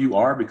what you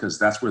are because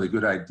that's where the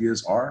good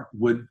ideas are?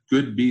 Would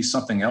good be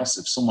something else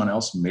if someone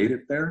else made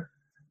it there?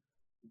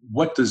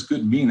 What does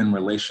good mean in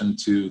relation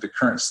to the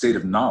current state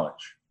of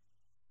knowledge?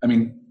 I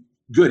mean,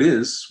 good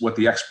is what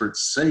the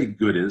experts say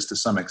good is to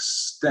some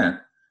extent.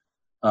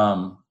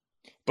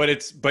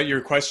 But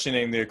you're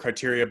questioning the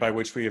criteria by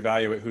which we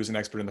evaluate who's an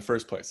expert in the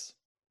first place.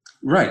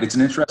 Right. It's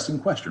an interesting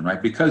question,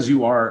 right? Because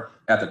you are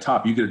at the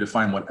top, you get to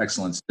define what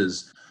excellence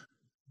is.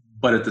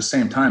 But at the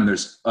same time,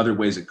 there's other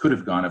ways it could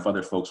have gone if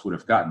other folks would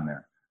have gotten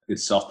there.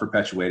 It's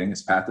self-perpetuating,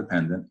 it's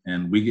path-dependent,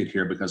 and we get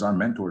here because our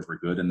mentors were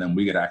good, and then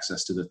we get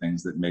access to the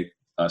things that make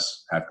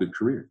us have good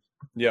careers.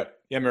 Yep.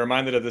 Yeah, I'm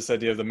reminded of this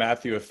idea of the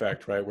Matthew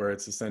effect, right? Where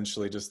it's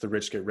essentially just the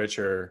rich get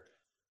richer,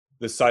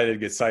 the cited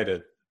get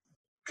cited.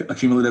 A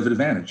cumulative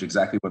advantage,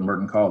 exactly what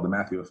Merton called the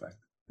Matthew effect.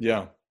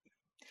 Yeah.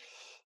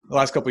 The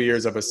last couple of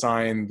years, I've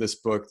assigned this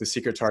book, The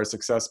Secret to Our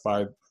Success,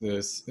 by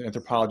this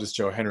anthropologist,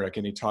 Joe Henrich,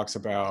 and he talks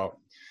about,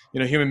 you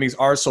know, human beings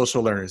are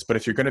social learners, but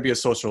if you're going to be a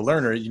social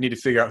learner, you need to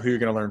figure out who you're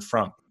going to learn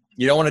from.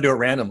 You don't want to do it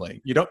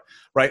randomly. You don't,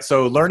 right?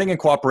 So learning and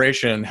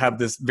cooperation have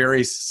this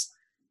very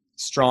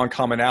strong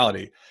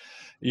commonality.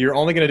 You're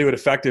only going to do it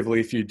effectively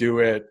if you do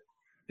it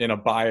in a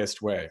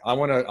biased way. I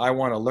want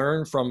to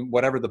learn from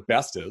whatever the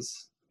best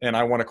is, and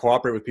I want to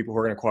cooperate with people who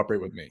are going to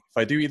cooperate with me. If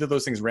I do either of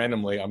those things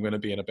randomly, I'm going to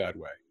be in a bad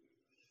way.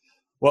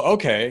 Well,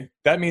 okay,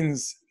 that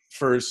means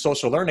for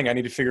social learning, I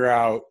need to figure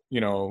out,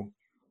 you know,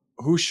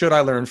 who should I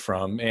learn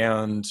from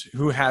and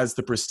who has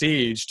the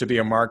prestige to be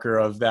a marker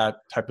of that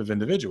type of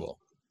individual.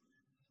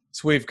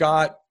 So we've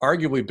got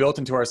arguably built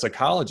into our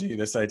psychology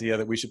this idea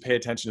that we should pay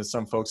attention to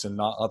some folks and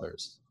not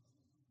others.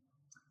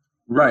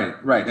 Right.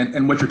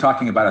 And what you're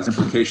talking about has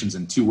implications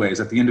in two ways.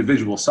 At the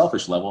individual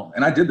selfish level,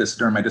 and I did this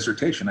during my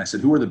dissertation, I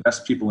said, who are the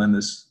best people in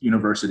this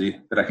university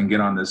that I can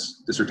get on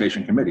this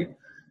dissertation committee?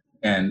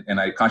 And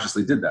I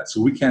consciously did that.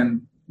 So we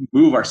can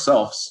move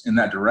ourselves in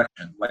that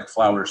direction, like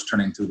flowers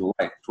turning to the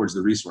light towards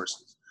the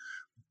resources.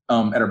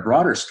 At a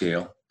broader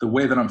scale, the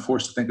way that I'm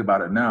forced to think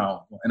about it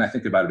now, and I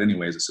think about it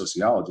anyway as a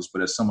sociologist,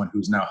 but as someone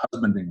who's now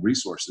husbanding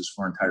resources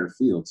for entire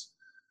fields,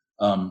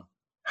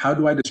 how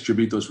do I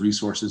distribute those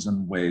resources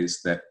in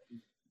ways that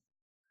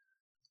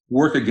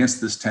work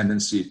against this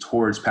tendency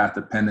towards path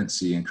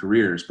dependency and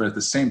careers, but at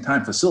the same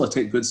time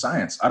facilitate good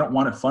science? I don't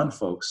want to fund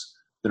folks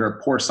that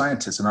are poor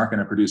scientists and aren't going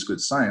to produce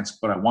good science,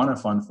 but I want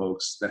to fund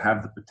folks that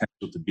have the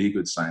potential to be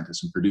good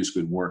scientists and produce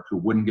good work who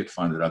wouldn't get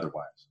funded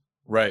otherwise.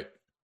 Right.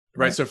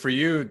 So for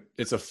you,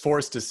 it's a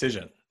forced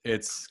decision.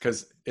 It's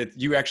because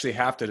you actually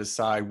have to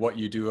decide what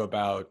you do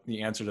about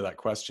the answer to that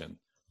question: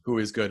 who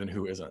is good and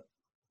who isn't.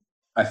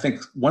 I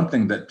think one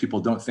thing that people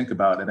don't think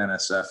about at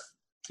NSF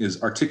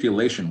is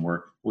articulation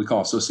work. We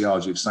call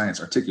sociology of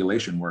science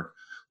articulation work.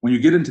 When you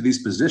get into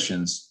these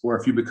positions, or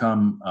if you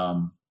become,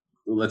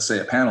 let's say,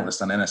 a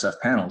panelist on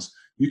NSF panels,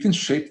 you can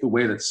shape the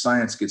way that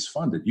science gets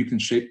funded. You can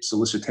shape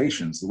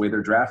solicitations, the way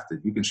they're drafted.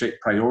 You can shape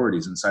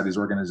priorities inside these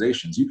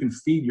organizations. You can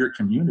feed your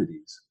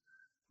communities.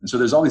 And so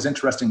there's all these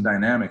interesting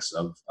dynamics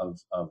of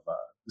the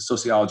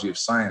sociology of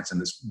science and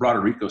this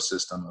broader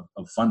ecosystem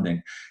of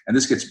funding. And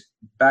this gets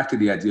back to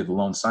the idea of the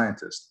lone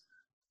scientist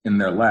in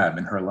their lab,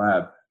 in her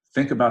lab.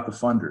 Think about the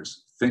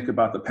funders, think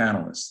about the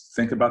panelists,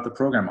 think about the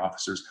program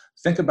officers,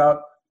 think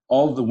about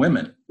all of the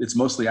women. It's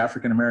mostly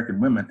African-American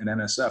women in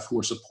NSF who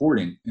are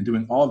supporting and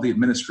doing all of the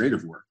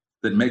administrative work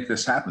that make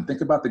this happen.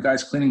 Think about the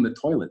guys cleaning the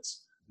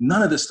toilets.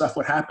 None of this stuff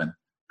would happen.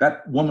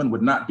 That woman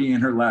would not be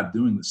in her lab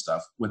doing this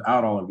stuff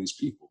without all of these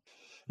people.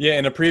 Yeah,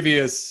 in a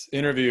previous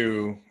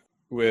interview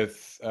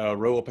with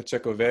Raul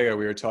Pacheco Vega,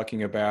 we were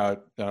talking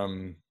about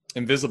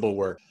invisible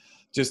work.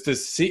 Just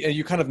this sea, and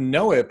you kind of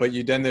know it, but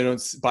they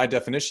don't, by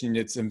definition,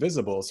 it's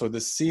invisible. So the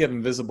sea of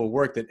invisible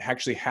work that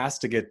actually has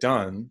to get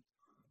done.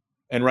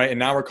 And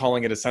now we're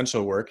calling it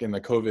essential work in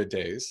the COVID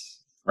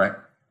days. Right.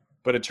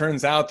 But it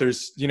turns out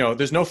there's no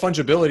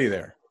fungibility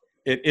there.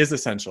 It is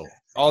essential.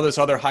 All this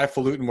other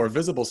highfalutin, more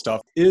visible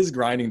stuff is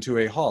grinding to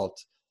a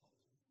halt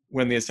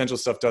when the essential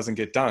stuff doesn't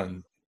get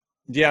done.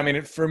 Yeah, I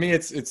mean, for me,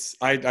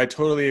 I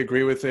totally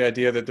agree with the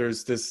idea that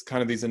there's this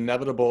kind of these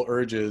inevitable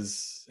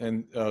urges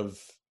and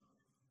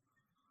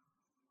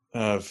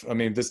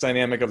this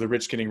dynamic of the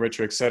rich getting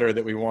richer, et cetera,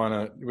 that we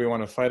want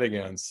to fight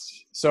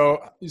against.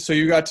 So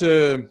you got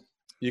to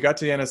the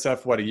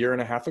NSF, what, a year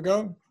and a half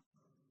ago?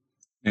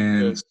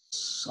 And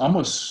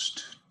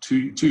almost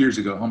two years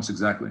ago, almost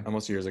exactly.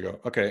 Almost 2 years ago.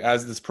 Okay,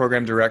 as this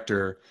program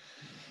director.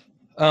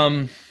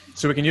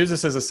 So we can use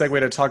this as a segue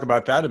to talk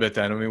about that a bit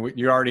then. I mean,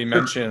 you already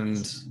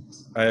mentioned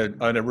a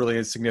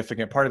really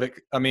significant part of it.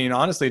 I mean,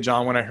 honestly,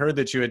 John, when I heard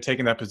that you had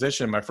taken that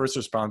position, my first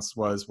response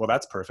was, well,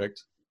 that's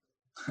perfect.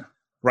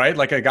 Right?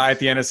 Like a guy at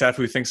the NSF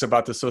who thinks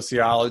about the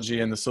sociology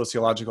and the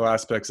sociological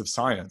aspects of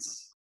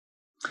science.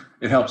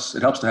 It helps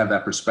to have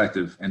that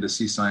perspective and to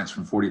see science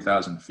from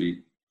 40,000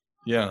 feet.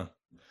 Yeah.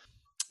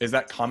 Is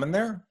that common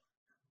there?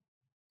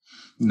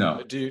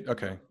 No.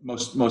 Okay.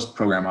 Most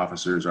program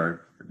officers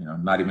are,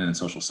 not even in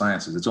social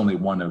sciences. It's only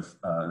one of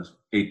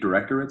 8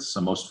 directorates.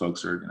 So most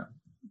folks are,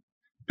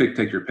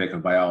 take your pick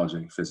of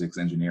biology, physics,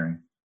 engineering.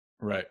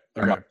 Right.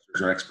 Okay. Program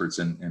officers are experts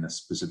in a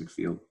specific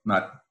field,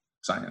 not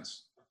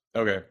science.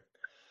 Okay.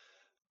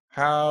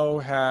 How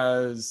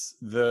has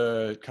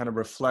the kind of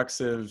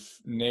reflexive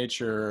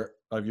nature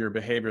of your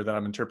behavior that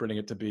I'm interpreting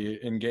it to be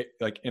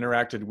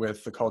interacted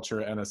with the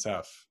culture at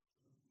NSF?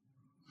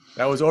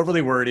 That was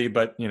overly wordy,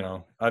 but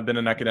I've been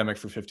an academic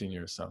for 15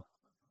 years, so.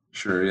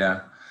 Sure,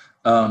 yeah.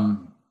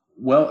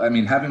 Well, I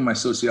mean, having my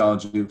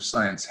sociology of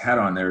science hat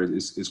on there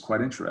is quite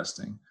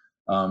interesting.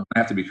 I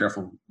have to be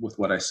careful with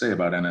what I say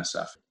about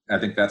NSF. I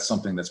think that's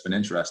something that's been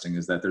interesting,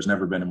 is that there's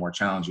never been a more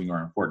challenging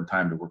or important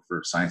time to work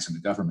for science in the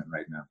government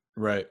right now.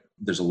 Right.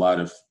 There's a lot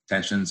of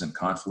tensions and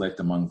conflict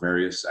among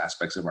various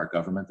aspects of our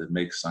government that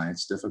make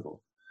science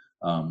difficult.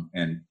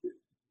 And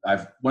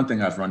one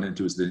thing I've run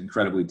into is the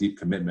incredibly deep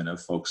commitment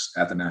of folks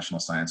at the National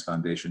Science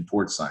Foundation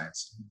towards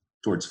science,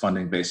 towards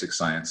funding basic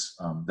science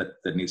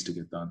that needs to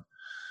get done.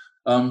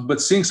 But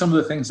seeing some of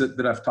the things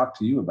that I've talked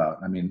to you about,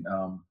 I mean,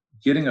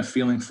 getting a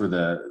feeling for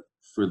the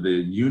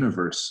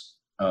universe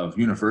of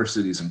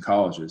universities and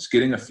colleges,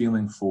 getting a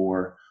feeling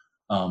for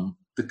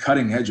the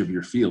cutting edge of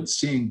your field,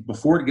 seeing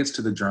before it gets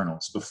to the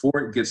journals, before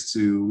it gets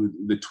to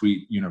the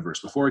tweet universe,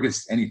 before it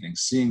gets to anything,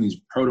 seeing these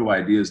proto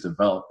ideas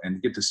develop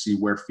and get to see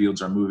where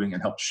fields are moving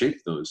and help shape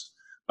those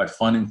by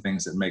funding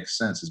things that make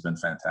sense has been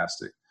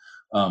fantastic.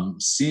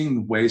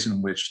 Seeing ways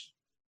in which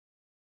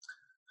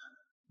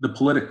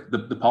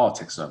the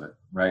politics of it,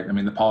 right? I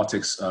mean, the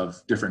politics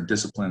of different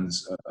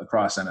disciplines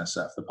across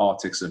NSF, the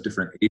politics of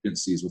different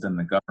agencies within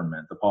the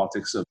government, the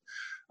politics of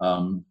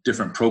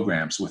different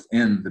programs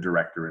within the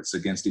directorates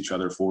against each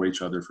other, for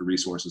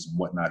resources and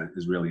whatnot,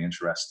 is really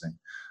interesting.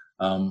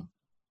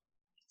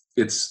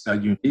 It's a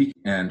unique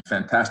and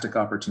fantastic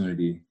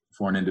opportunity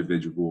for an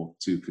individual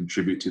to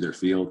contribute to their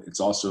field.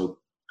 It's also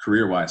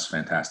career-wise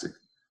fantastic.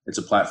 It's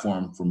a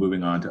platform for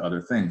moving on to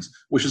other things,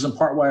 which is in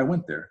part why I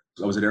went there.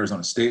 I was at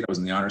Arizona State. I was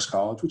in the Honors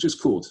College, which is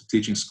cool. It's a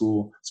teaching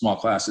school, small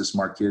classes,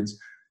 smart kids,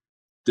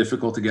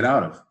 difficult to get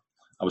out of.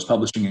 I was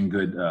publishing in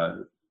good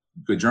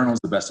journals,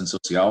 the best in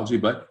sociology,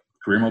 but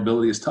career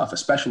mobility is tough,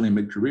 especially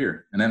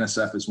mid-career. And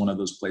NSF is one of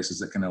those places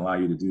that can allow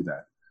you to do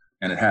that.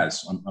 And it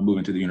has. I'm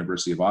moving to the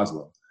University of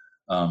Oslo.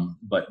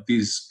 But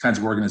these kinds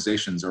of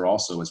organizations are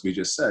also, as we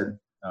just said,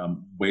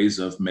 ways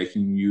of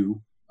making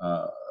you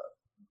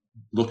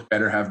look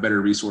better, have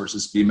better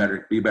resources, be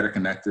better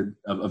connected,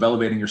 of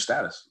elevating your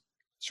status.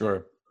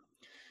 Sure.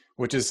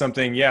 Which is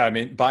something, yeah, I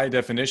mean, by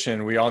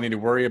definition, we all need to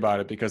worry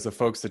about it because the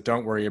folks that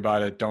don't worry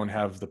about it don't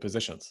have the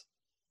positions.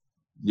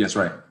 Yes,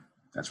 right.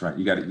 That's right.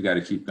 You got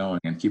to keep going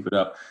and keep it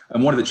up.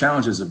 And one of the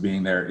challenges of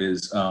being there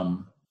is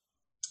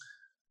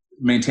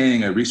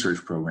maintaining a research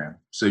program.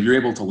 So you're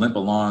able to limp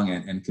along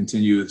and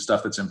continue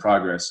stuff that's in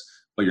progress,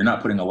 but you're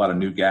not putting a lot of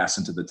new gas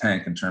into the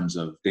tank in terms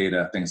of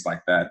data, things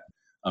like that.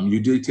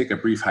 You do take a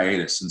brief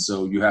hiatus. And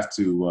so you have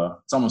to,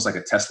 it's almost like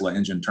a Tesla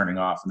engine turning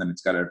off, and then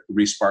it's got to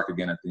re-spark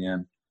again at the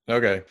end.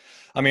 Okay.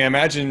 I mean,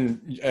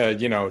 imagine,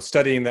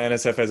 studying the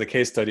NSF as a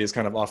case study is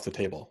kind of off the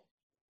table.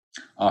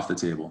 Off the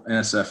table.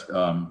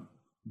 NSF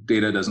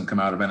data doesn't come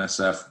out of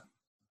NSF.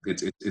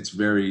 It's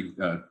very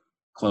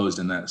closed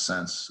in that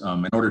sense.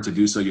 In order to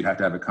do so, you'd have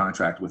to have a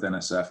contract with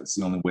NSF. It's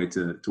the only way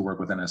to work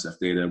with NSF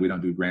data. We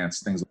don't do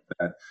grants, things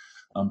like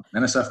that.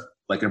 NSF,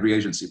 like every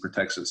agency,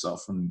 protects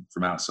itself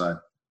from outside.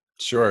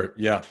 Sure.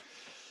 Yeah.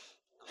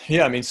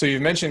 Yeah. I mean, so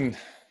you've mentioned,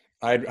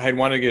 I'd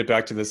wanted to get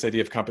back to this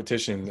idea of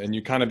competition, and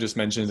you kind of just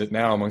mentioned it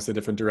now amongst the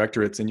different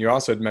directorates. And you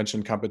also had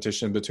mentioned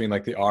competition between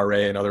like the RA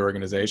and other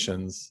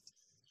organizations.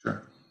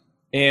 Sure.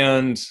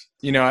 And,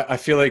 I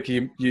feel like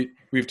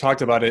we've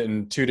talked about it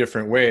in two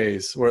different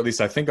ways, or at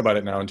least I think about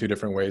it now in two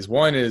different ways.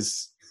 One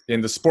is in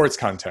the sports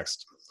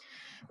context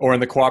or in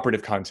the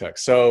cooperative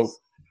context. So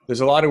there's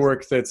a lot of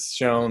work that's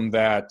shown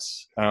that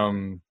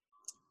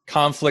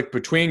conflict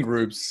between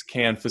groups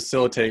can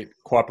facilitate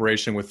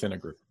cooperation within a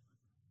group.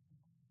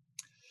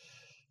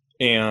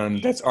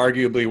 And that's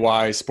arguably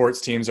why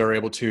sports teams are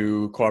able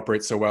to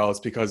cooperate so well. It's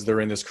because they're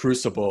in this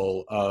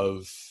crucible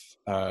of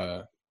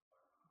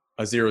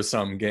a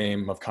zero-sum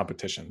game of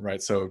competition,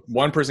 right? So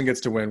one person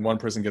gets to win, one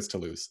person gets to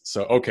lose.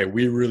 So, okay,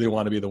 we really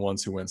want to be the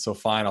ones who win. So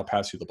fine, I'll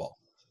pass you the ball.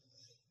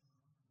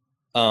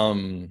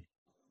 But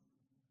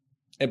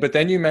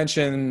then you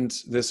mentioned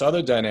this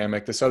other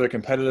dynamic, this other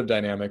competitive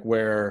dynamic,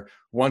 where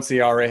once the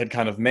RA had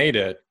kind of made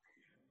it,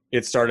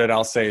 it started,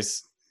 I'll say,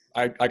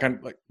 I kind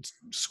of like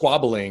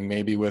squabbling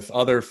maybe with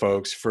other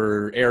folks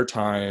for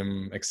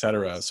airtime, et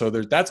cetera. So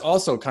that's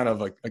also kind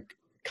of like a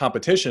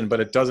competition,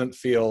 but it doesn't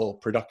feel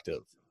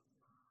productive.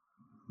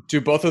 Do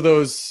both of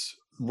those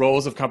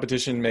roles of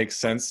competition make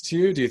sense to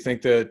you? Do you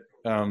think that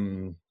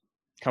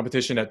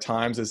competition at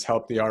times has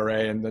helped the RA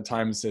and at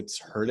times it's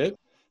hurt it?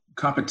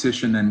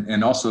 Competition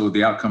and also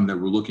the outcome that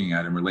we're looking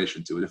at in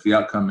relation to it. If the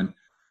outcome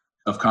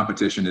of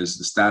competition is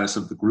the status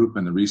of the group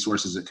and the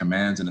resources it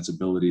commands and its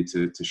ability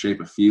to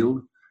shape a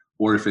field,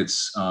 or if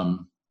it's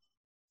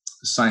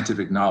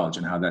scientific knowledge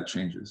and how that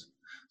changes.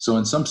 So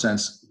in some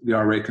sense, the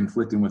RA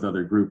conflicting with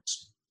other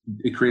groups,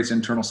 it creates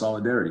internal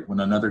solidarity. When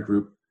another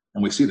group,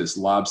 and we see this,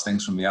 lobs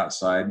things from the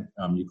outside,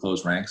 you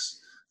close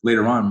ranks.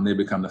 Later on, when they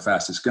become the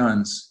fastest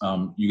guns,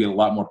 you get a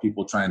lot more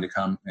people trying to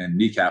come and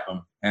kneecap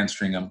them,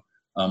 hamstring them,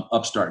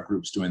 upstart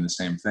groups doing the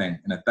same thing.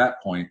 And at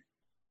that point,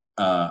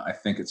 I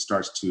think it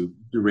starts to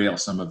derail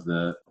some of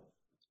the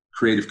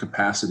creative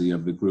capacity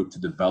of the group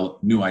to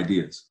develop new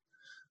ideas.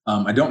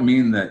 I don't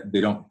mean that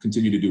they don't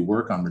continue to do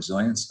work on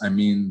resilience. I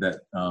mean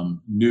that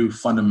new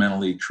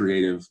fundamentally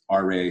creative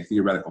RA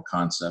theoretical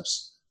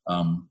concepts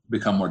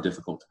become more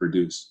difficult to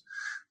produce.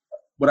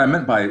 What I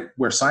meant by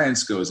where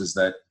science goes is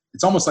that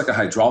it's almost like a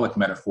hydraulic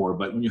metaphor,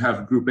 but when you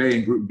have group A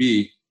and group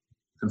B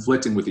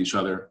conflicting with each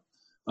other,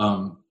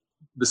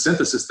 the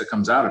synthesis that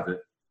comes out of it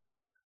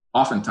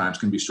oftentimes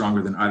can be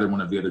stronger than either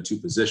one of the other two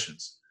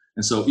positions.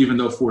 And so even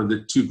though for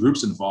the two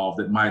groups involved,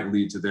 it might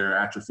lead to their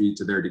atrophy,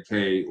 to their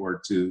decay,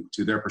 or to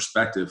their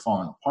perspective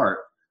falling apart,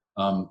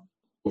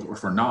 or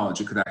for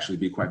knowledge, it could actually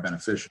be quite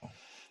beneficial.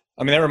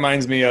 I mean, that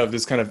reminds me of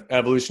this kind of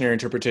evolutionary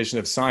interpretation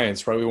of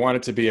science, right? We want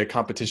it to be a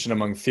competition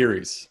among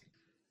theories.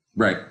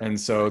 Right. And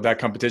so that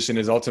competition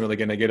is ultimately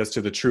going to get us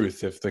to the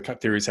truth if the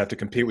theories have to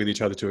compete with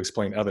each other to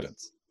explain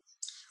evidence.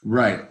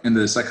 Right. And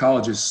the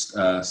psychologist,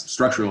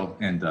 structural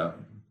and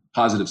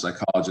positive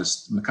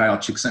psychologist, Mikhail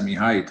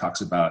Csikszentmihalyi,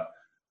 talks about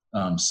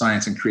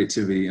science and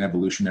creativity in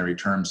evolutionary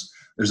terms.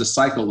 There's a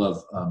cycle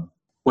of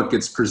what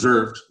gets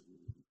preserved,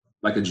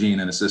 like a gene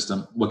in a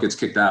system, what gets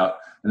kicked out,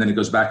 and then it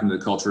goes back into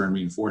the culture and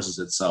reinforces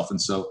itself.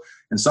 And so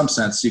in some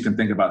sense, you can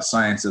think about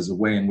science as a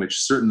way in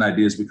which certain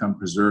ideas become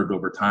preserved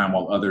over time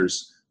while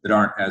others that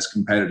aren't as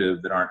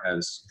competitive, that aren't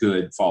as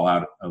good, fall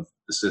out of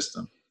the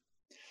system.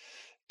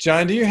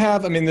 John, do you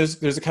have, I mean,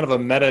 there's a kind of a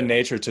meta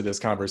nature to this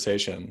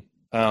conversation.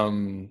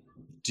 Do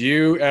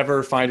you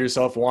ever find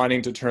yourself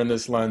wanting to turn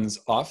this lens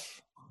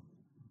off?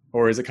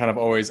 Or is it kind of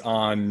always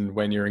on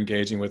when you're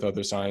engaging with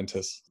other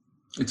scientists?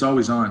 It's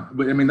always on.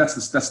 But I mean,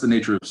 that's the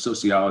nature of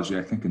sociology,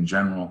 I think, in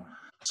general.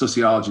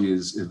 Sociology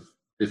is,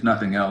 if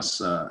nothing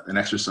else, an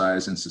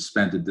exercise in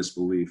suspended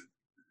disbelief.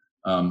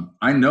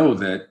 I know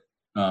that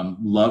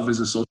Love is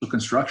a social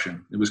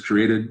construction. It was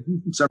created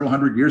several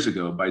hundred years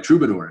ago by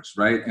troubadours,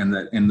 right? And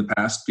that in the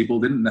past, people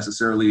didn't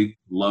necessarily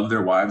love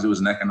their wives. It was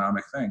an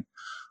economic thing.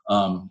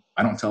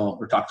 I don't tell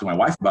or talk to my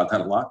wife about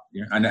that a lot,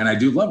 and I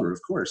do love her, of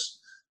course.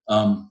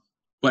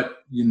 But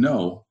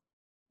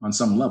on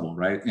some level,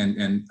 right?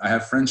 And I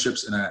have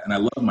friendships, and I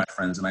love my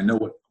friends, and I know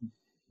what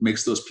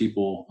makes those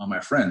people my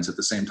friends. At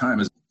the same time,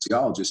 as a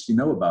sociologist, you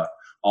know about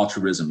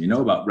altruism, you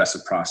know about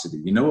reciprocity,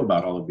 you know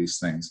about all of these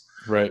things.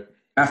 Right.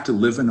 You have to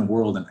live in the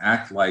world and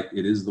act like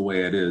it is the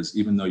way it is,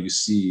 even though you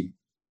see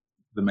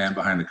the man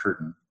behind the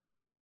curtain.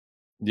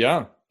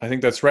 Yeah, I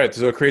think that's right.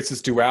 So it creates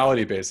this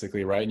duality,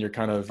 basically, right? And you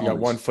got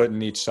one foot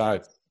in each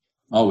side.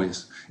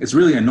 Always. It's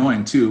really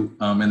annoying too,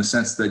 in the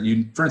sense that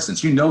for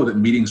instance, you know that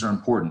meetings are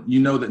important. You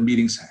know that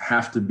meetings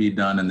have to be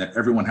done and that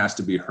everyone has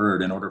to be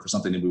heard in order for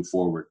something to move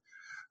forward.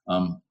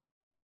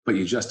 But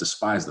you just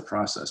despise the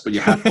process. But you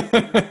have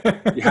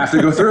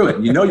to go through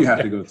it. You know you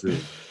have to go through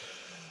it.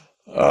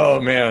 Oh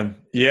man,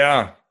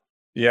 yeah.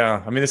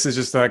 I mean, this is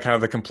just kind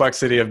of the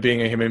complexity of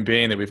being a human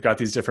being, that we've got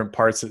these different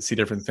parts that see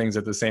different things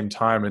at the same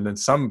time, and then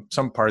some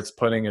parts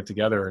putting it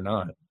together or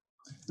not.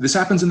 This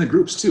happens in the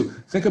groups too.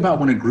 Think about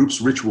when a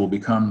group's ritual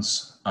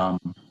becomes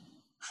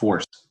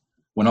forced.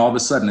 When all of a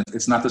sudden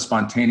it's not the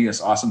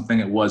spontaneous, awesome thing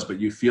it was, but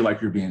you feel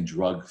like you're being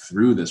drugged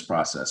through this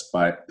process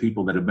by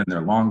people that have been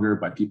there longer,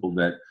 by people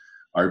that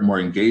are more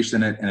engaged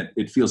in it, and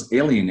it feels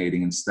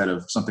alienating instead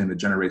of something that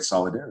generates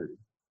solidarity.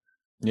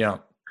 Yeah.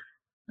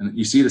 And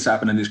you see this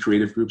happen in these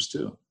creative groups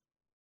too.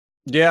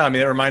 Yeah, I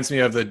mean, it reminds me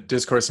of the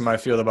discourse in my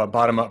field about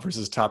bottom up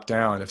versus top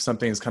down. If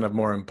something is kind of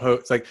more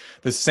imposed, like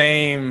the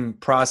same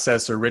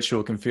process or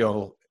ritual can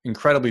feel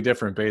incredibly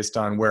different based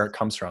on where it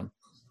comes from.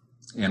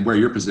 And where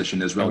your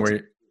position is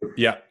relative.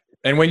 Yeah.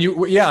 And when I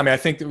mean, I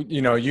think,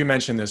 you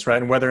mentioned this,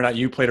 right? And whether or not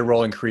you played a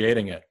role in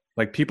creating it.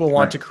 Like people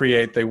want to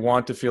create, they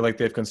want to feel like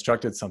they've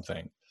constructed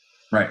something.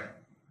 Right.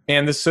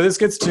 And this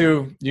gets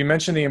to, you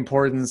mentioned the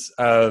importance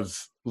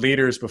of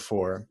leaders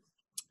before.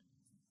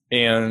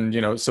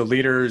 And, so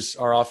leaders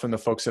are often the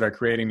folks that are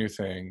creating new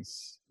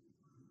things.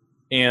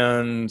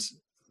 And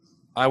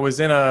I was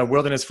in a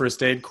wilderness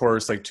first aid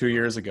course like 2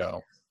 years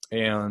ago.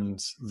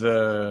 And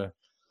the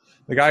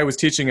guy who was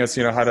teaching us,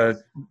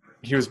 the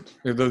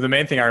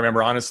main thing I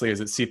remember honestly is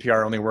that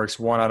CPR only works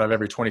 1 out of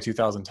every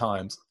 22,000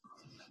 times.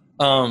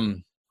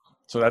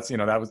 So that's,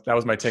 that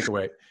was my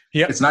takeaway.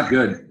 It's not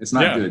good. It's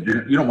not good.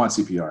 You don't want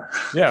CPR.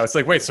 Yeah. It's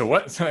like, wait, so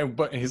what?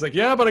 But he's like,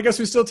 yeah, but I guess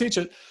we still teach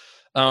it.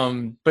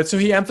 But so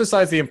he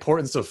emphasized the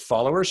importance of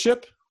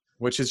followership,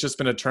 which has just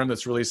been a term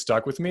that's really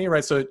stuck with me,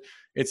 right? So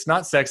it's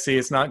not sexy.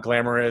 It's not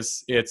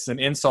glamorous. It's an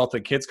insult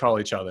that kids call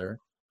each other.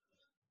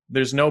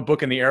 There's no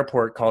book in the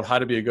airport called How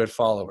to Be a Good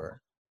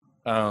Follower.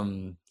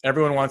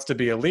 Everyone wants to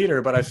be a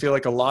leader, but I feel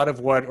like a lot of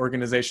what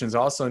organizations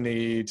also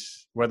need,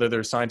 whether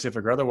they're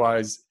scientific or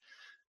otherwise,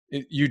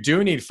 you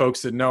do need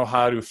folks that know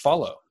how to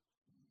follow.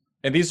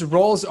 And these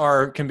roles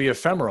can be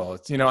ephemeral.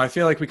 I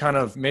feel like we kind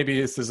of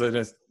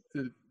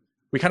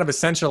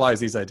essentialize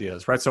these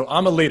ideas, right? So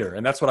I'm a leader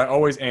and that's what I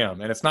always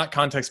am. And it's not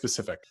context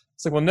specific.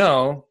 It's like, well,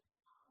 no,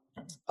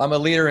 I'm a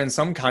leader in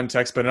some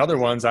contexts, but in other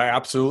ones, I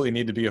absolutely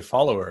need to be a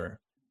follower.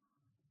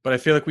 But I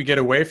feel like we get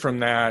away from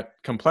that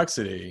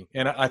complexity.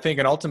 And I think,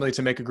 and ultimately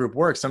to make a group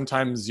work,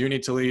 sometimes you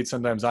need to lead,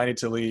 sometimes I need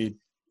to lead.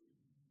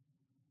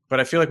 But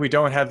I feel like we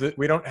don't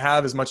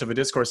have as much of a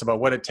discourse about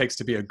what it takes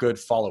to be a good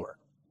follower.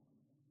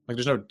 Like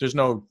there's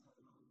no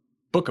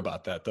book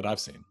about that I've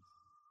seen.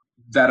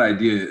 That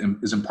idea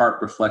is in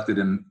part reflected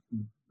in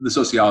the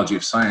sociology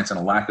of science and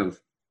a lack of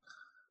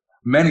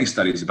many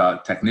studies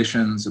about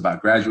technicians,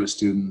 about graduate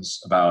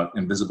students, about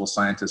invisible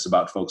scientists,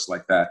 about folks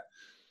like that.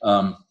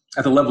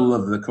 At the level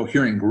of the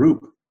coherent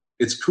group,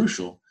 it's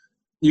crucial.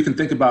 You can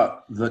think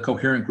about the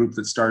coherent group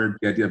that started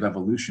the idea of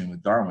evolution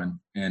with Darwin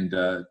and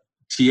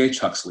T.H.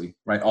 Huxley,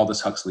 right?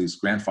 Aldous Huxley's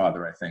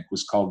grandfather, I think,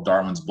 was called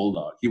Darwin's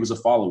bulldog. He was a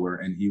follower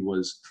and he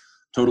was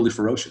totally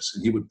ferocious,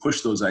 and he would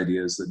push those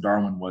ideas that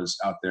Darwin was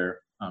out there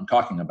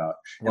talking about.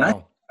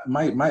 Wow.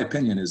 And my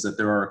opinion is that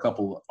there are a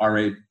couple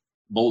RA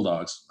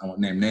bulldogs, I won't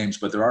name names,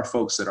 but there are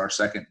folks that are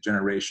second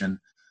generation,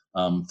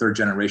 third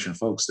generation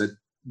folks that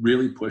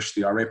really push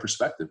the RA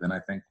perspective. And I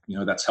think,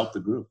 that's helped the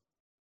group.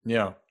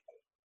 Yeah.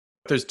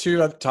 There's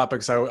 2 other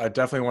topics I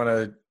definitely want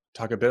to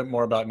talk a bit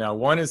more about now.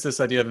 One is this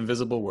idea of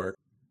invisible work.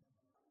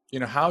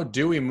 How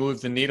do we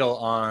move the needle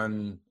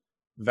on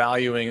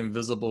valuing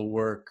invisible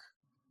work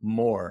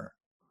more?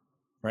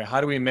 Right?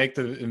 How do we make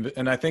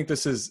and I think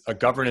this is a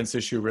governance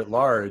issue writ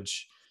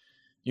large.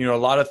 A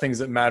lot of things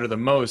that matter the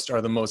most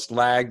are the most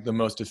lagged, the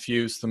most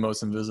diffuse, the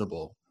most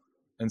invisible.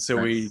 And so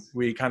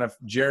we kind of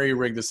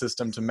jerry-rig the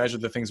system to measure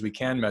the things we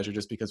can measure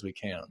just because we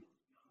can.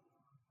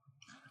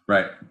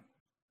 Right.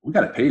 We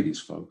got to pay these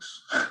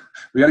folks.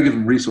 We got to give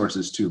them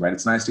resources too, right?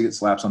 It's nice to get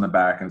slaps on the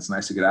back and it's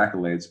nice to get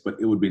accolades, but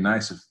it would be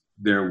nice if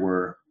there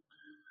were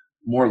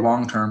more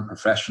long-term,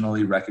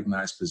 professionally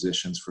recognized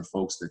positions for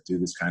folks that do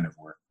this kind of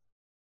work.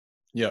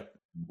 Yep.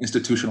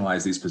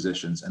 institutionalize these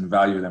positions and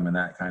value them in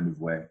that kind of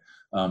way.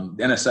 The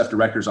NSF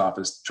Director's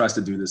Office tries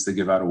to do this. They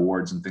give out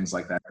awards and things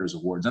like that. There's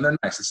awards, and they're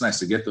nice. It's nice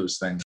to get those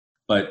things,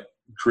 but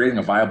creating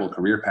a viable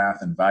career path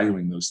and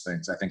valuing those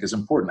things, I think, is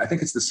important. I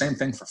think it's the same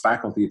thing for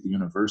faculty at the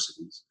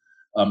universities.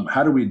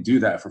 How do we do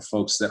that for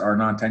folks that are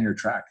non-tenure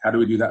track? How do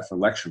we do that for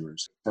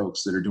lecturers,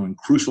 folks that are doing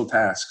crucial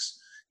tasks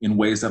in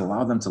ways that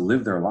allow them to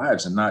live their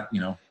lives and not,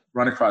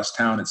 run across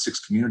town at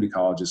 6 community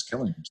colleges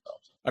killing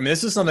themselves? I mean,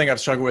 this is something I've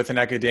struggled with in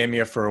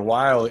academia for a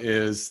while,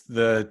 is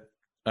the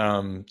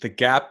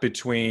gap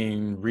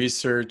between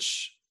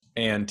research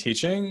and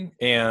teaching,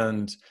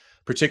 and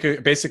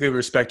basically with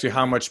respect to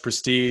how much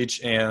prestige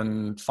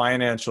and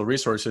financial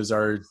resources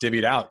are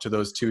divvied out to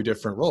those two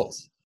different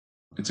roles.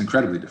 It's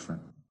incredibly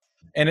different.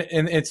 And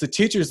it's the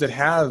teachers that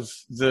have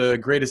the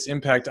greatest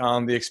impact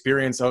on the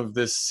experience of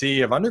this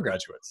sea of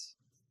undergraduates.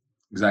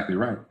 Exactly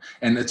right.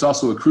 And it's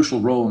also a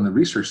crucial role in the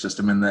research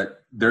system in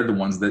that they're the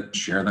ones that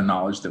share the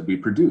knowledge that we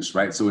produce,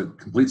 right? So it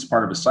completes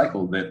part of a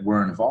cycle that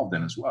we're involved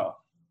in as well.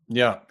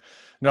 Yeah.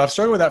 No, I've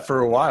struggled with that for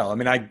a while. I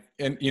mean,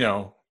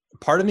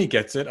 part of me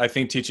gets it. I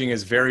think teaching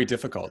is very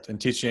difficult, and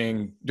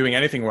doing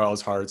anything well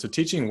is hard. So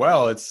teaching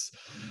well,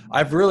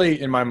 I've really,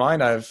 in my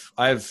mind,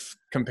 I've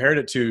compared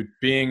it to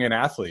being an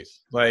athlete.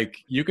 Like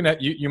you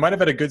might have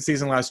had a good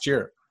season last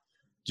year.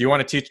 Do you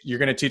want to teach? You're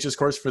going to teach this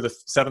course for the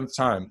 7th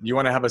time. You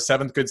want to have a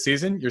 7th good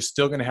season? You're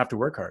still going to have to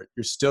work hard.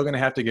 You're still going to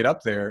have to get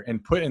up there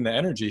and put in the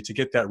energy to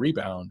get that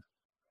rebound.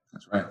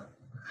 That's right.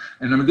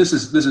 And I mean, this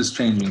is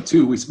changing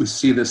too. We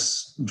see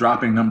this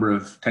dropping number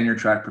of tenure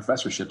track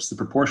professorships. The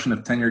proportion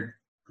of tenured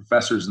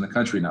professors in the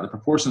country now, the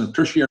proportion of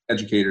tertiary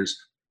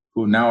educators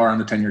who now are on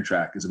the tenure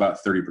track is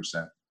about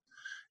 30%.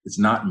 It's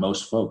not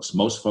most folks.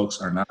 Most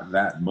folks are not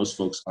that. Most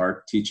folks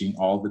are teaching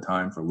all the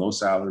time for low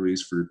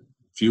salaries, for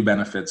few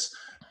benefits.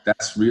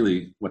 That's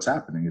really what's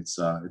happening. It's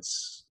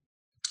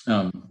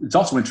also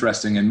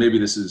interesting, and maybe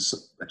this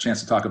is a chance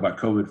to talk about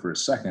COVID for a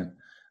second,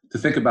 to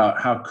think about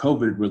how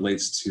COVID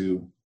relates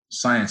to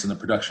science and the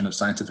production of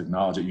scientific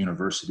knowledge at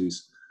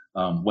universities,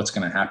 what's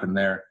going to happen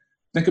there.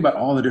 Think about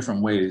all the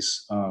different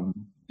ways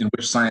in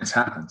which science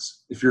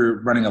happens. If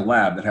you're running a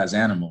lab that has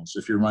animals,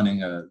 if you're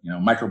running a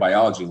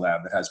microbiology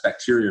lab that has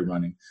bacteria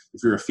running,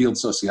 if you're a field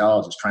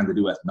sociologist trying to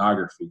do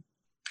ethnography,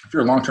 if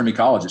you're a long-term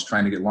ecologist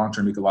trying to get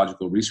long-term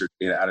ecological research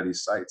data out of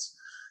these sites,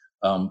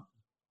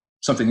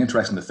 something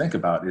interesting to think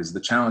about is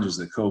the challenges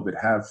that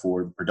COVID have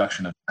for the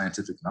production of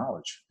scientific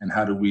knowledge, and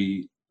how do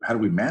we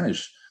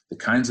manage the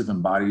kinds of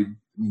embodied.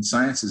 I mean,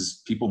 science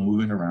is people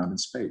moving around in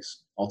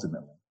space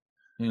ultimately.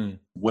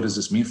 What does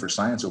this mean for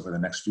science over the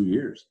next few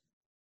years?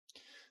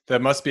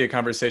 That must be a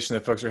conversation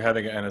that folks are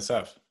having at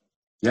NSF.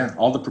 Yeah,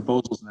 all the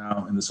proposals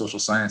now in the social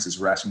sciences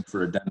were asking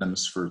for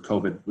addendums for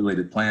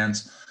COVID-related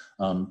plans.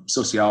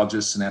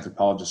 Sociologists and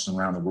anthropologists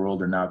around the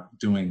world are now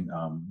doing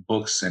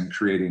books and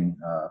creating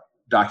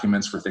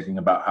documents for thinking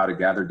about how to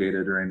gather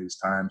data during these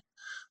times.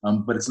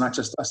 But it's not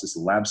just us, it's the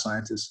lab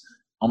scientists.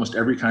 Almost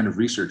every kind of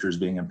researcher is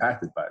being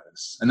impacted by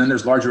this. And then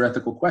there's larger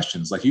ethical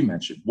questions, like you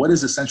mentioned. What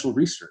is essential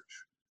research?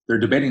 They're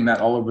debating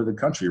that all over the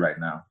country right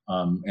now.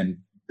 And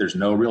there's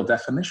no real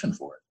definition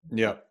for it.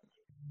 Yeah.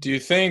 Do you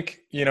think,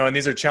 and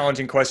these are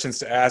challenging questions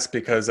to ask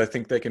because I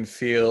think they can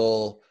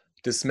feel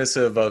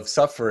dismissive of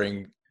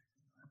suffering.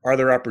 Are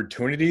there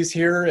opportunities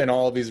here in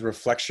all of these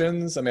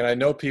reflections? I mean, I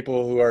know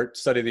people who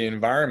study the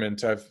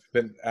environment. I've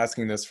been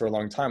asking this for a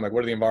long time. Like,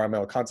 what are the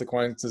environmental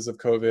consequences of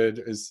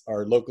COVID?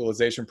 Are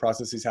localization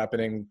processes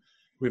happening?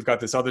 We've got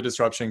this other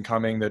disruption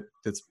coming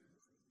that's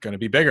going to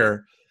be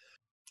bigger.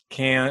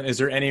 Is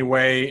there any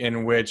way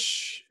in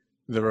which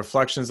the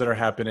reflections that are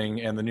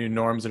happening and the new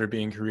norms that are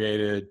being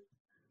created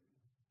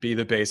be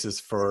the basis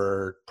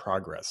for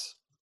progress?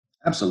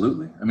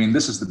 Absolutely. I mean,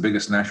 this is the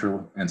biggest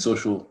natural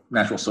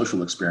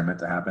social experiment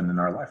to happen in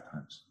our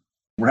lifetimes.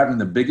 We're having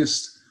the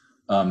biggest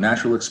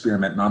natural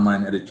experiment in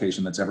online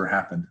education that's ever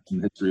happened in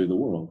the history of the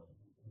world.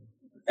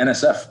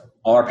 NSF,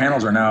 all our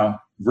panels are now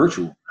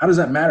virtual. How does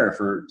that matter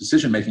for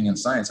decision-making in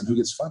science and who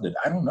gets funded?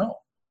 I don't know.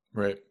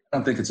 Right. I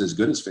don't think it's as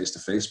good as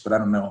face-to-face, but I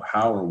don't know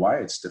how or why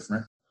it's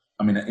different.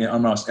 I mean, in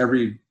almost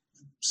every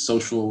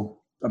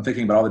I'm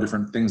thinking about all the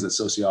different things that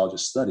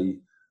sociologists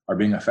study are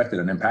being affected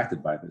and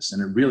impacted by this.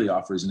 And it really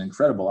offers an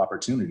incredible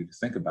opportunity to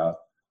think about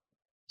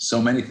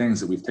so many things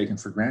that we've taken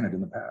for granted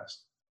in the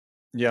past.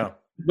 Yeah.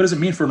 What does it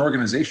mean for an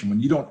organization when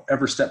you don't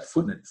ever step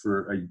foot in it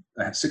for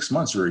 6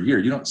 months or a year?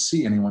 You don't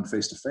see anyone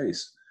face to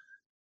face.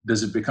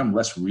 Does it become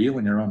less real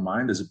in your own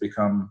mind? Does it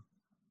become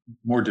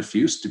more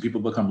diffuse? Do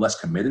people become less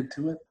committed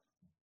to it?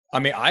 I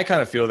mean, I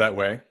kind of feel that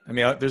way. I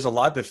mean, there's a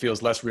lot that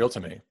feels less real to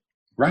me.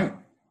 Right.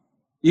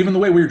 Even the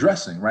way we're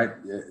dressing, right?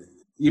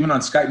 Even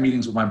on Skype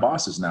meetings with my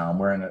bosses now, I'm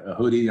wearing a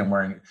hoodie.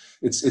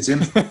 It's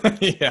in.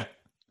 Yeah.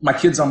 My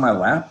kid's on my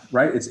lap,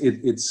 right?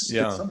 It's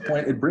yeah. At some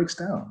point it breaks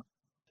down.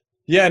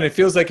 Yeah, and it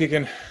feels like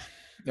and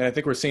I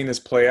think we're seeing this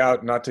play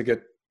out, not to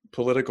get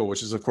political,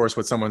 which is of course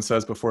what someone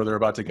says before they're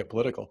about to get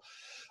political.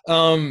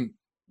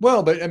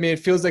 But I mean, it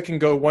feels like it can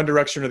go one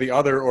direction or the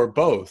other or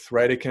both,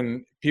 right?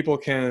 People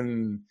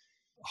can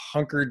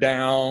hunker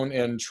down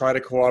and try to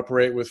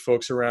cooperate with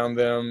folks around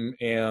them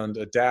and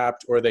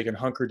adapt, or they can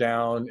hunker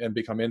down and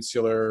become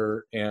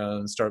insular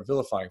and start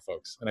vilifying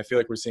folks. And I feel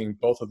like we're seeing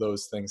both of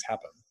those things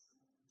happen.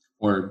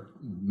 Or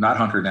not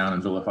hunker down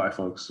and vilify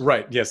folks.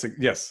 Right. Yes.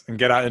 Yes. And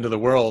get out into the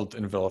world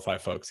and vilify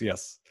folks.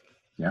 Yes.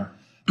 Yeah.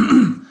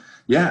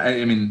 Yeah.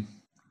 I mean,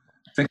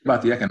 think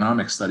about the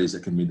economic studies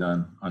that can be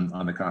done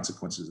on the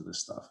consequences of this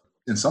stuff.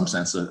 In some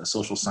sense, a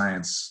social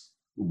science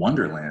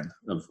wonderland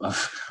of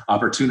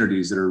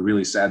opportunities that are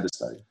really sad to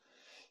study.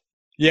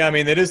 Yeah, I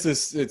mean, it's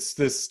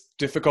this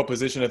difficult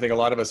position I think a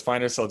lot of us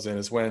find ourselves in,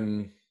 is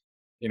when,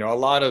 a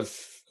lot of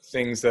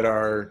things that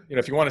are,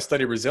 if you want to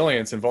study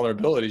resilience and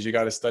vulnerabilities, you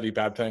got to study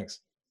bad things.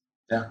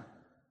 Yeah.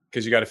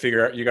 Because you got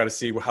to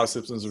see how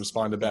systems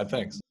respond to bad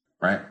things.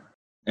 Right.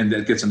 And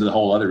that gets into the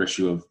whole other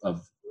issue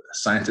of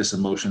scientists'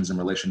 emotions in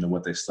relation to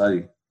what they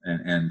study.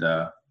 And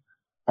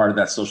part of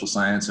that social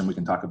science, and we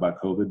can talk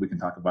about COVID, we can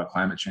talk about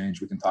climate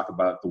change, we can talk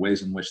about the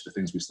ways in which the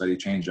things we study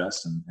change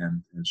us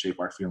and shape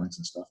our feelings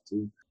and stuff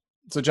too.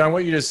 So John,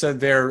 what you just said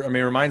there, I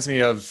mean, reminds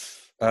me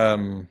of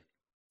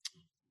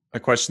a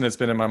question that's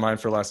been in my mind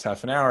for the last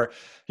half an hour.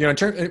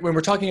 When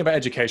we're talking about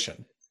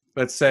education,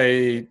 let's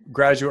say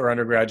graduate or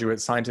undergraduate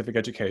scientific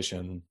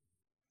education,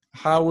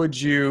 how would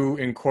you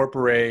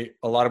incorporate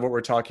a lot of what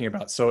we're talking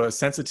about? So a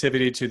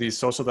sensitivity to these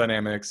social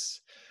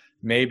dynamics,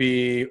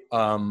 maybe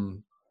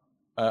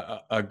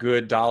a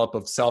good dollop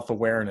of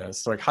self-awareness.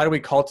 So like, how do we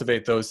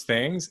cultivate those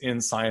things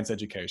in science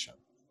education?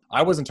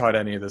 I wasn't taught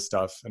any of this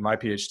stuff in my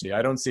PhD.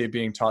 I don't see it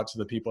being taught to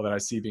the people that I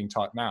see being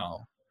taught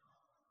now,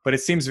 but it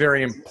seems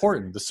very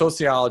important. The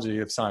sociology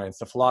of science,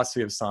 the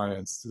philosophy of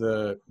science,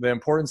 the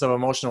importance of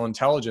emotional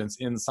intelligence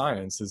in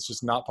science is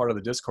just not part of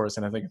the discourse.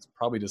 And I think it's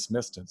probably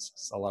dismissed in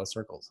a lot of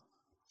circles.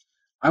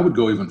 I would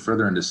go even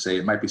further and to say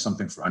it might be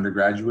something for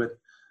undergraduate.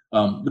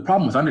 The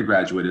problem with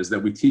undergraduate is that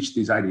we teach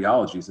these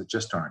ideologies that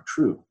just aren't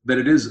true, that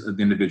it is the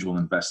individual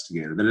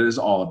investigator, that it is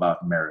all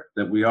about merit,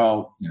 that we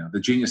all, the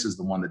genius is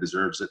the one that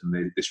deserves it, and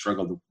they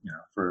struggled,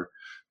 for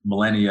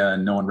millennia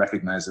and no one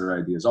recognized their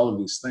ideas, all of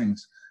these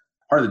things.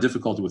 Part of the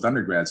difficulty with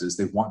undergrads is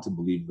they want to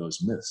believe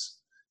those myths.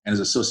 And as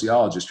a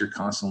sociologist, you're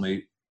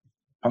constantly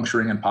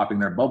puncturing and popping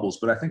their bubbles,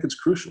 but I think it's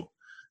crucial.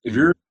 If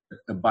you're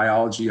a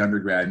biology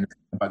undergrad and you're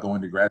thinking about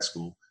going to grad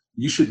school,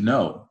 you should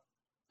know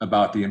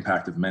about the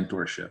impact of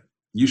mentorship.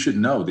 You should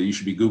know that you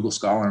should be Google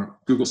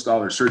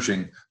Scholar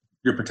searching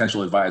your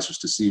potential advisors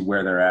to see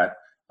where they're at,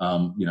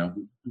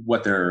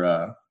 what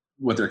their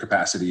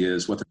capacity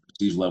is, what their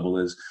prestige level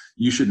is.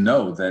 You should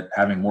know that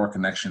having more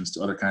connections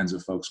to other kinds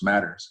of folks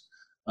matters.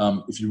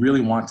 If you really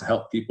want to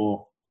help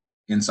people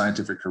in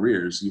scientific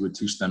careers, you would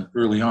teach them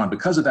early on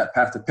because of that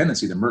path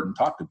dependency that Merton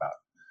talked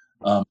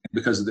about,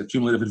 because of the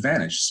cumulative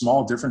advantage.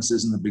 Small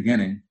differences in the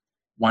beginning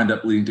wind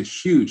up leading to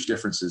huge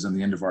differences in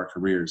the end of our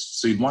careers.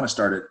 So you'd want to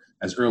start it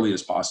as early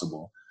as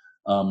possible.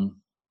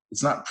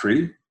 It's not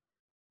pretty.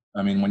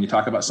 I mean, when you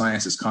talk about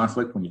science as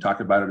conflict, when you talk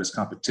about it as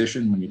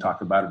competition, when you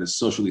talk about it as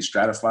socially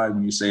stratified,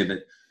 when you say that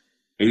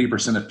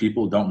 80% of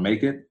people don't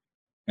make it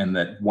and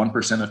that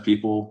 1% of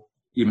people,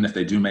 even if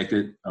they do make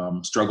it,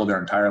 struggle their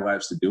entire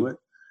lives to do it,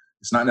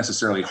 it's not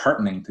necessarily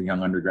heartening to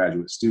young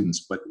undergraduate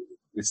students, but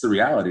it's the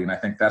reality. And I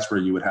think that's where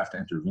you would have to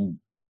intervene.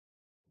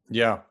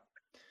 Yeah.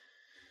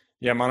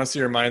 Yeah, I'm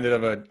honestly reminded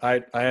of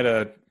I had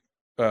a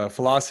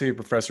philosophy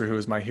professor who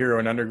was my hero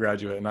in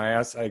undergraduate. And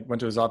I went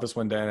to his office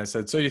one day and I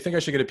said, so you think I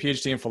should get a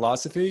PhD in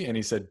philosophy? And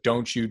he said,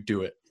 don't you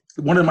do it.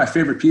 One of my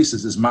favorite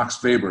pieces is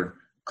Max Weber,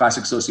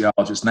 classic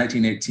sociologist,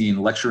 1918,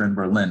 lecture in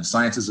Berlin,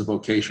 Science is a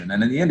Vocation.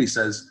 And in the end, he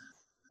says,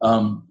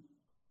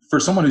 for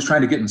someone who's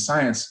trying to get in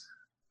science,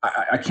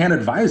 I can't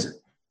advise it.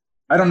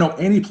 I don't know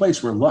any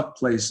place where luck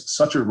plays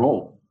such a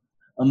role.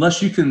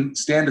 Unless you can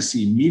stand to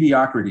see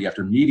mediocrity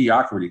after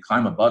mediocrity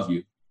climb above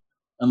you,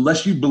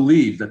 unless you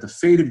believe that the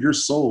fate of your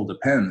soul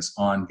depends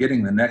on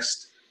getting the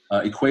next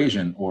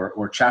equation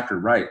or chapter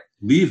right,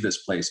 leave this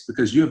place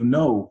because you have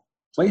no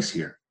place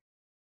here.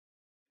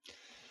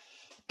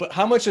 But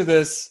how much of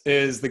this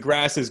is the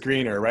grass is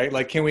greener, right?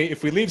 Like,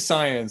 if we leave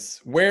science,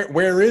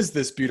 where is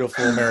this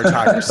beautiful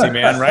meritocracy,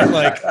 man, right?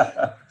 Like,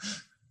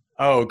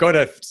 oh, go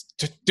to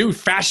do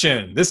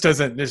fashion.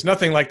 There's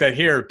nothing like that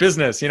here.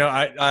 Business,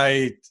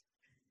 I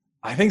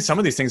think some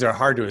of these things are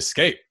hard to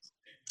escape.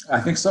 I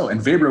think so.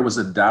 And Weber was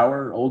a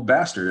dour old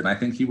bastard, and I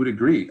think he would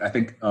agree. I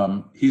think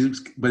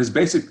his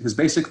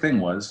basic thing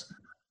was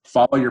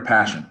follow your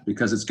passion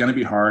because it's going to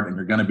be hard and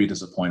you're going to be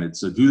disappointed.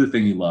 So do the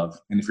thing you love.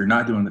 And if you're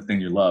not doing the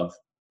thing you love,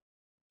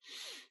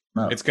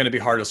 no. It's going to be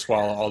hard to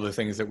swallow all the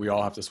things that we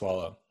all have to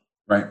swallow.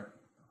 Right.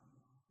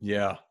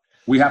 Yeah.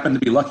 We happen to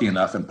be lucky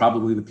enough, and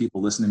probably the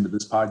people listening to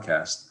this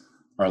podcast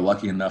are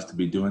lucky enough to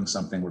be doing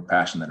something we're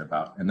passionate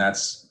about. And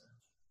that's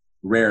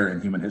rare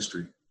in human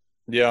history.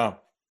 Yeah.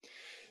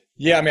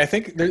 Yeah, I mean, I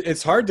think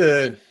it's hard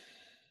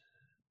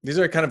these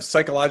are kind of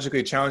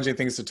psychologically challenging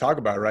things to talk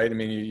about, right? I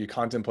mean, you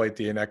contemplate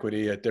the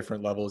inequity at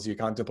different levels. You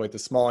contemplate the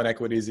small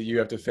inequities that you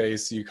have to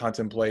face. You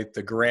contemplate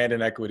the grand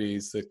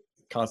inequities that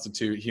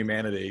constitute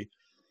humanity.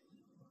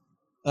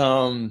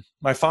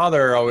 My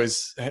father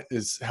always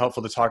is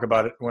helpful to talk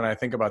about it when I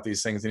think about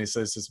these things. And he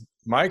says,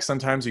 Mike,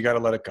 sometimes you got to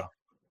let it go,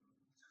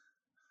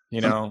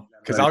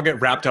 because I'll get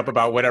wrapped up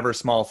about whatever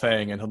small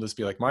thing. And he'll just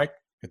be like, Mike,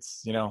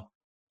 it's,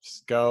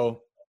 just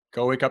go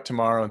wake up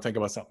tomorrow and think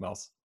about something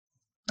else.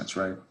 That's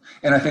right.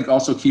 And I think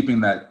also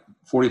keeping that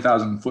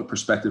 40,000 foot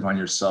perspective on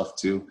yourself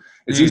too.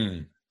 It's easy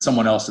to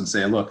someone else and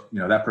say, look,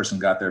 that person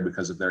got there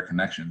because of their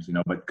connections,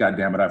 but God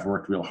damn it, I've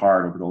worked real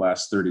hard over the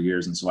last 30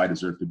 years. And so I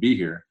deserve to be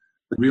here.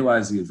 But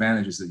realize the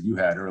advantages that you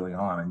had early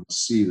on, and you'll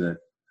see that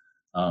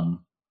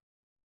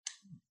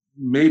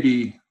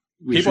maybe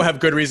people have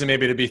good reason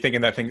maybe to be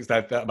thinking that things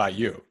that about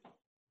you.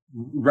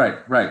 Right.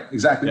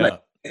 Exactly. Yeah. Right.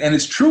 And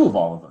it's true of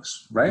all of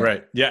us, right?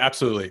 Right. Yeah,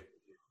 absolutely.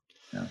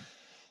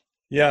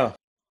 Yeah.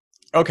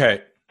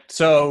 Okay.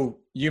 So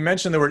you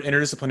mentioned the word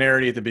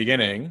interdisciplinarity at the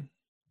beginning.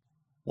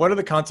 What are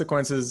the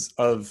consequences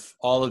of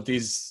all of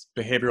these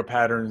behavioral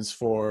patterns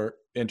for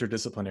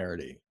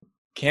interdisciplinarity?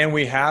 Can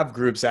we have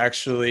groups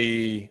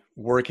actually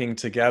working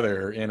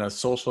together in a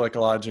social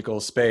ecological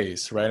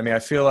space, right? I mean, I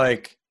feel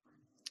like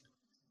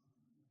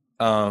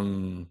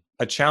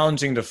a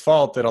challenging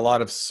default that a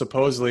lot of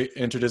supposedly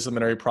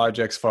interdisciplinary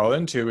projects fall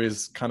into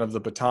is kind of the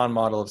baton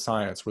model of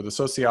science, where the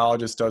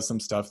sociologist does some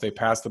stuff, they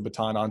pass the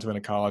baton on to an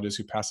ecologist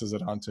who passes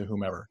it on to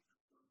whomever.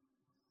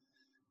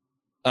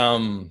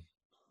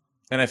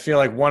 And I feel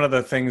like one of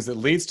the things that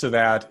leads to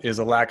that is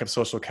a lack of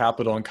social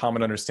capital and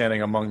common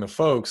understanding among the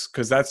folks,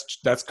 because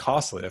that's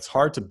costly. It's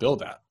hard to build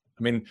that.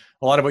 I mean,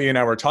 a lot of what you and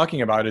I were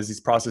talking about is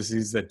these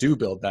processes that do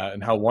build that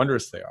and how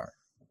wondrous they are,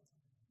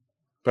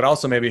 but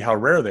also maybe how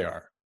rare they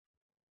are.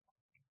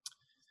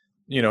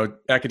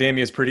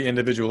 Academia is pretty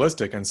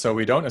individualistic, and so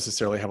we don't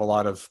necessarily have a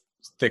lot of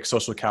thick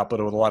social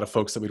capital with a lot of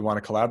folks that we'd want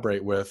to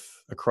collaborate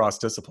with across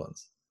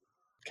disciplines.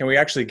 Can we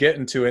actually get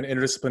into an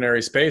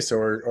interdisciplinary space,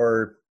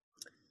 or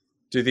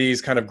do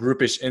these kind of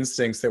groupish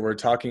instincts that we're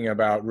talking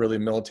about really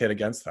militate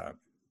against that?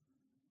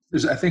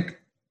 I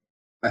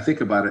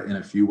think about it in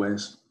a few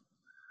ways.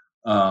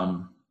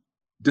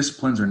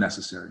 Disciplines are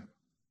necessary.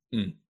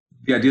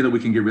 The idea that we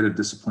can get rid of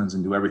disciplines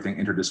and do everything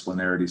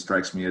interdisciplinarity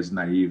strikes me as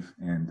naive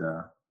and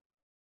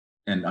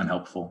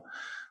unhelpful.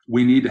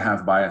 We need to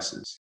have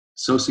biases.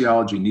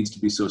 Sociology needs to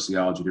be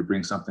sociology to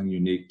bring something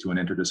unique to an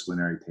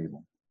interdisciplinary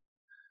table.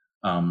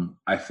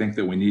 I think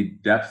that we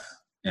need depth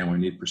and we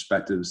need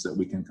perspectives that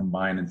we can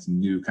combine into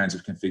new kinds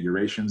of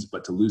configurations,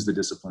 but to lose the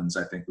disciplines,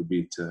 I think, would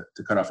be to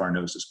cut off our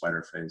nose to spite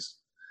our face.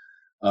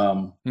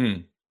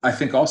 I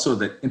think also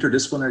that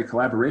interdisciplinary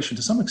collaboration,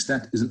 to some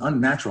extent, is an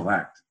unnatural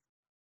act.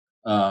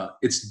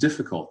 It's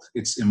difficult.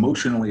 It's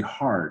emotionally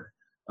hard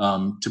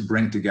to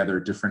bring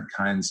together different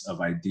kinds of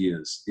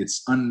ideas.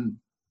 It's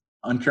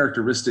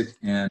uncharacteristic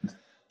and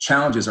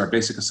challenges our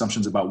basic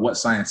assumptions about what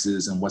science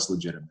is and what's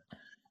legitimate.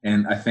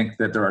 And I think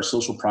that there are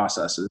social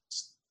processes,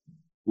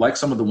 like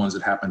some of the ones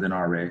that happened in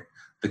RA,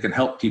 that can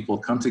help people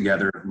come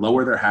together,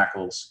 lower their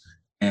hackles,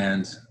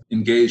 and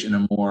engage in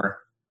a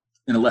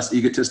less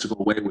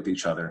egotistical way with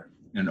each other,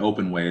 in an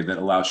open way that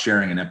allows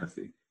sharing and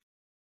empathy.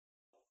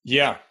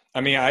 Yeah.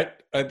 I mean,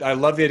 I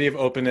love the idea of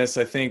openness.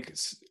 I think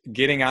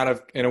getting out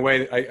of, in a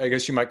way, I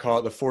guess you might call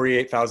it the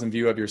 48,000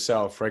 view of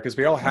yourself, right? Because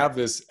we all have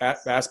this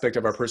aspect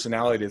of our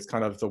personality that's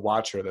kind of the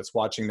watcher that's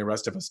watching the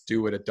rest of us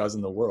do what it does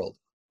in the world.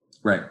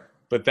 Right.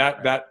 But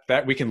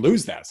that we can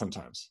lose that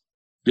sometimes.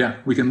 Yeah,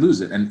 we can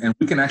lose it. And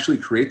we can actually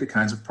create the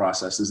kinds of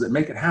processes that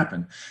make it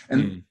happen.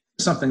 And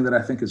something that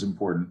I think is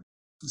important.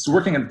 So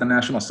working at the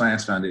National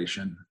Science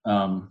Foundation,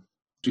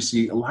 you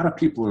see a lot of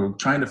people are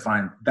trying to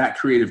find that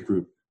creative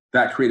group,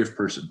 that creative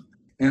person.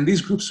 And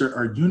these groups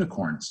are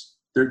unicorns.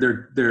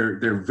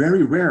 They're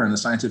very rare in the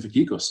scientific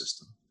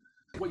ecosystem.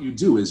 What you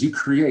do is you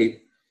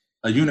create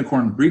a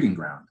unicorn breeding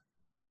ground.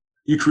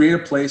 You create a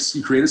place,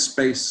 you create a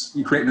space,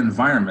 you create an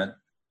environment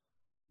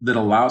that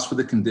allows for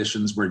the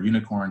conditions where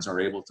unicorns are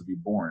able to be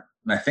born.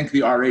 And I think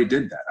the RA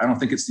did that. I don't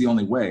think it's the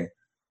only way,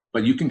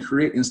 but you can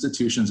create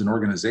institutions and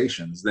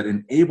organizations that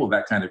enable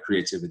that kind of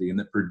creativity and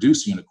that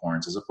produce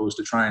unicorns as opposed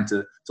to trying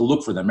to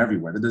look for them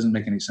everywhere. That doesn't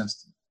make any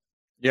sense to me.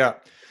 Yeah.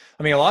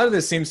 I mean, a lot of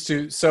this seems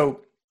to,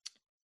 so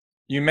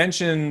you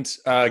mentioned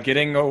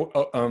getting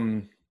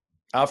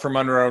out from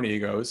under our own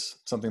egos,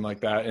 something like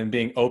that, and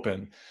being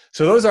open.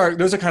 So those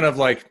are kind of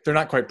like, they're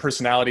not quite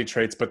personality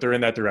traits, but they're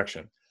in that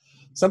direction.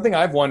 Something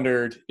I've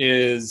wondered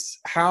is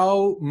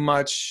how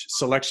much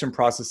selection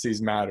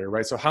processes matter,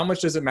 right? So how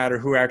much does it matter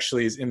who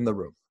actually is in the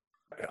room?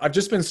 I've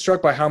just been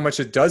struck by how much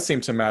it does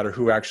seem to matter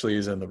who actually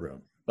is in the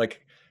room.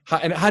 Like,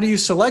 how do you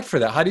select for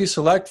that? How do you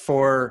select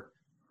for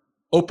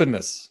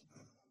openness,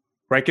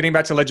 right? Getting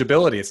back to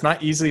legibility, it's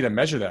not easy to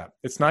measure that.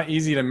 It's not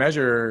easy to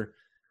measure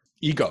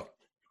ego.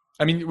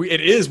 I mean,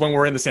 it is when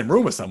we're in the same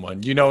room with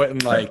someone, you know it in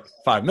like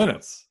 5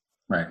 minutes.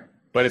 Right.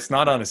 But it's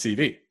not on a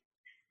CV.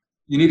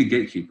 You need a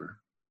gatekeeper.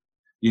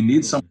 You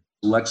need someone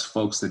who selects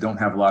folks that don't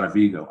have a lot of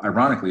ego.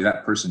 Ironically,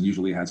 that person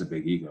usually has a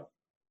big ego.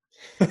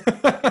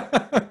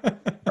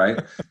 right?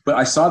 But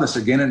I saw this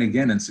again and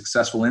again in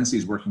successful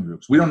NC's working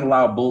groups. We don't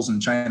allow bulls in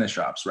china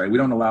shops, right? We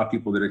don't allow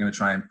people that are going to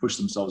try and push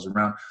themselves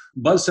around.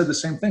 Buzz said the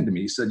same thing to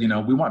me. He said,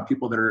 we want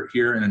people that are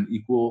here in an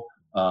equal,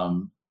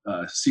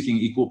 seeking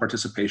equal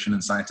participation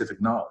in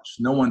scientific knowledge.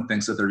 No one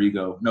thinks that their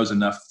ego knows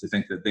enough to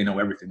think that they know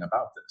everything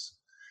about this.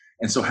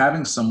 And so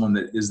having someone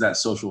that is that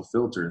social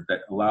filter that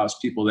allows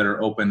people that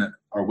are open,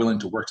 are willing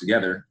to work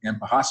together and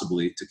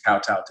possibly to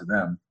kowtow to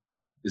them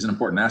is an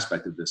important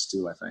aspect of this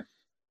too, I think.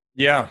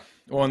 Yeah.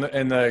 Well,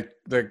 and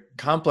the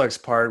complex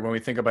part when we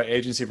think about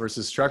agency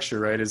versus structure,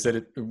 right, is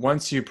that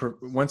once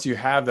you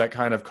have that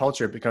kind of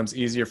culture, it becomes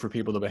easier for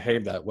people to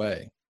behave that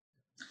way.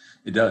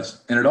 It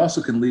does. And it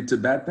also can lead to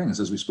bad things,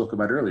 as we spoke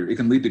about earlier. It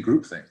can lead to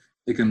groupthink.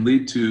 It can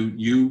lead to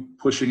you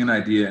pushing an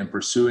idea and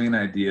pursuing an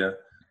idea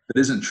that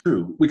isn't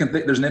true.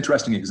 There's an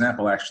interesting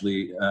example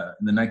actually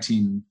in the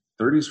 1930s,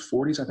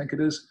 40s, I think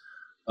it is,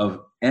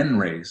 of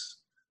N-rays.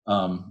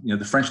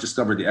 The French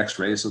discovered the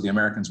X-rays, so the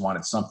Americans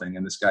wanted something,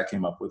 and this guy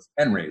came up with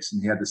N-rays,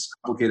 and he had this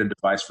complicated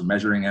device for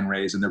measuring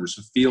N-rays, and there was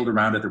a field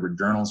around it, there were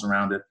journals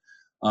around it,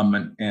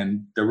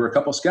 and there were a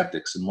couple of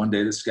skeptics, and one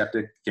day the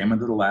skeptic came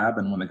into the lab,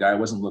 and when the guy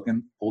wasn't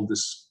looking, pulled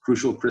this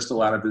crucial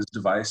crystal out of his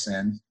device,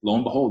 and lo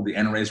and behold, the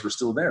N-rays were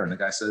still there, and the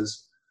guy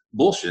says,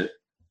 bullshit,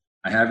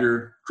 I have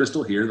your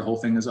crystal here, the whole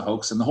thing is a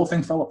hoax, and the whole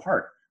thing fell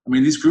apart. I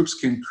mean, these groups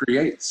can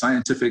create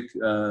scientific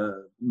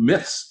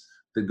myths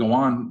that go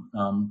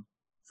on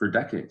for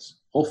decades,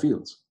 whole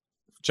fields.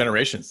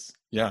 Generations.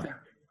 Yeah.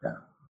 Yeah.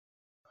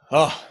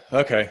 Oh,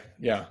 okay.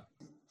 Yeah.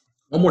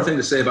 One more thing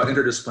to say about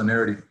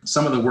interdisciplinarity.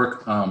 Some of the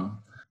work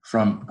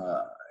from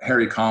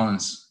Harry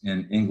Collins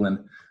in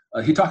England,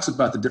 he talks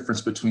about the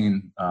difference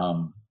between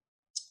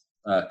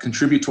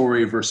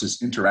contributory versus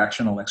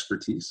interactional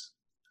expertise.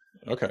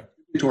 Okay.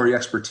 Contributory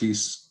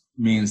expertise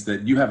means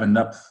that you have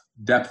enough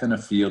depth in a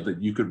field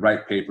that you could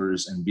write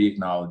papers and be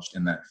acknowledged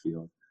in that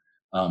field.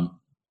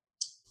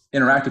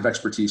 Interactive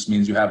expertise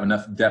means you have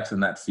enough depth in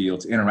that field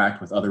to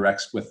interact with other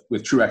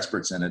with true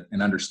experts in it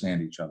and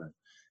understand each other.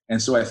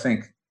 And so I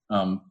think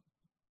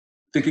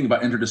thinking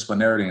about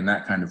interdisciplinarity in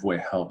that kind of way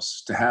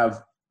helps to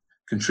have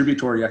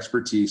contributory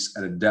expertise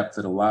at a depth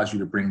that allows you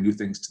to bring new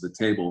things to the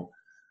table,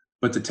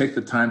 but to take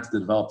the time to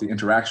develop the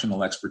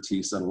interactional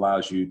expertise that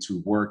allows you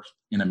to work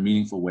in a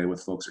meaningful way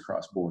with folks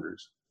across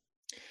borders.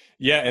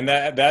 Yeah, and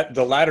that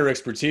the latter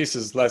expertise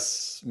is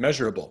less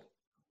measurable.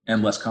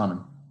 And less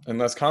common.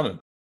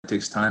 It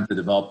takes time to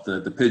develop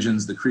the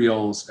pigeons, the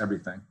creoles,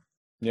 everything.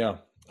 Yeah.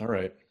 All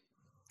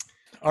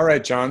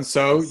right, John.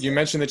 So you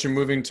mentioned that you're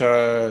moving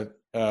to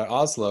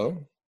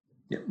Oslo.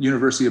 Yeah.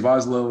 University of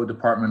Oslo,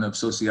 Department of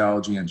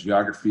Sociology and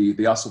Geography.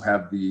 They also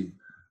have the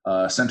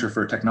Center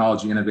for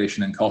Technology,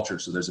 Innovation and Culture.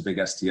 So there's a big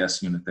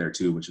STS unit there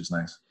too, which is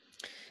nice.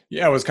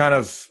 Yeah,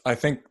 I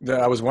think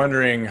that I was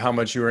wondering how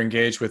much you were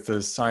engaged with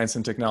the science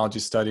and technology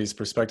studies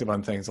perspective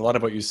on things. A lot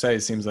of what you say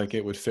seems like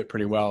it would fit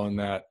pretty well in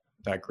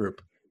that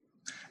group.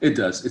 It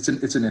does. It's an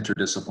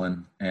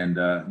interdiscipline, and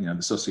the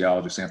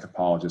sociologists,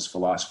 anthropologists,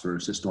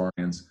 philosophers,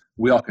 historians,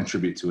 we all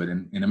contribute to it.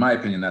 And in my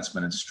opinion, that's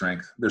been its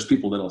strength. There's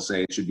people that'll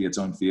say it should be its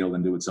own field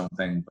and do its own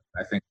thing, but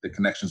I think the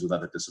connections with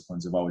other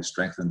disciplines have always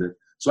strengthened it.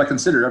 So I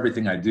consider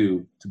everything I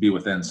do to be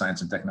within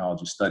science and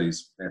technology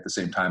studies at the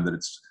same time that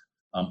it's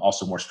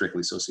also more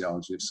strictly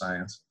sociology of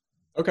science.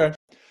 Okay.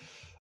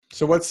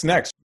 So what's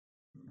next?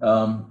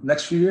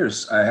 Next few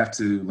years, I have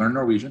to learn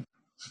Norwegian.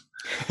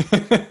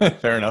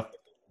 Fair enough.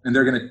 And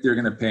they're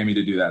gonna pay me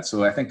to do that.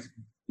 So I think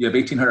you have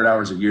 1,800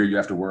 hours a year you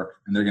have to work,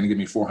 and they're gonna give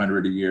me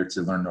 400 a year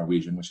to learn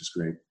Norwegian, which is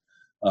great.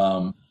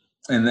 And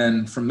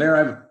then from there,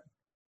 I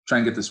try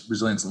and get this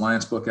Resilience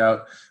Alliance book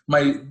out.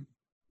 My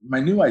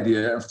new idea,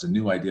 I don't know if it's a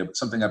new idea, but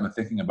something I've been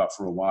thinking about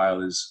for a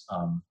while is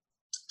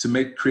to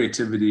make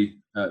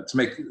creativity, to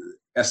make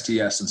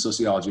STS and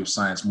sociology of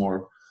science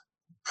more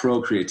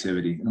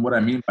pro-creativity. And what I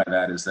mean by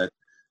that is that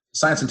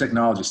science and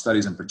technology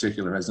studies in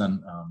particular has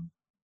done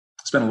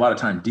spent a lot of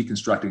time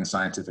deconstructing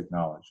scientific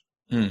knowledge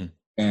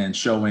and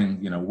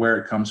showing, where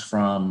it comes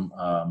from,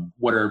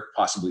 what are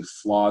possibly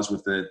flaws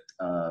with it,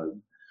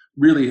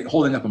 really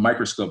holding up a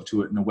microscope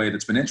to it in a way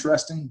that's been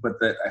interesting, but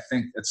that I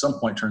think at some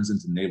point turns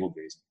into navel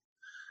gazing.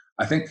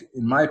 I think,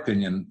 in my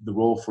opinion, the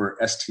role for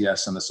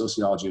STS and the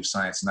sociology of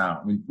science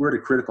now, we're at a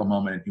critical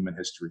moment in human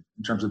history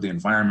in terms of the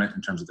environment,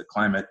 in terms of the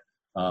climate.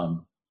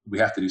 We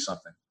have to do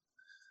something.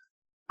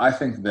 I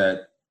think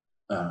that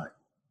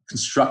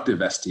constructive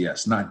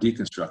STS, not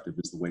deconstructive,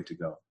 is the way to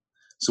go.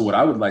 So what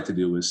I would like to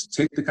do is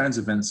take the kinds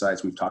of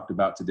insights we've talked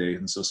about today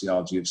in the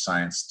sociology of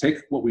science, take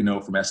what we know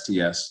from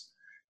STS,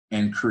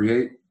 and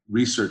create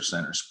research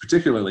centers.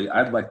 Particularly,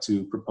 I'd like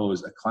to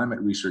propose a climate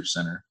research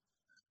center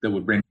that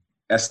would bring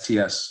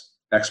STS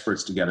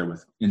experts together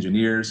with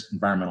engineers,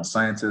 environmental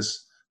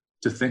scientists,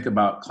 to think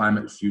about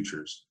climate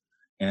futures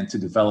and to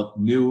develop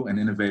new and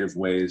innovative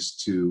ways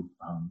to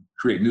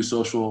create new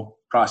social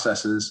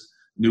processes,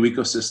 new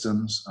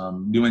ecosystems,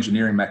 new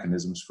engineering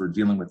mechanisms for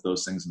dealing with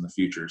those things in the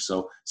future.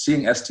 So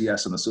seeing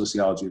STS and the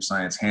sociology of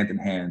science hand in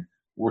hand,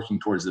 working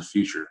towards the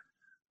future,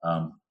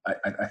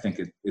 I think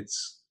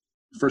it's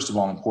first of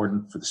all,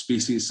 important for the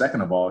species.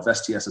 Second of all, if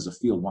STS as a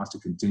field wants to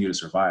continue to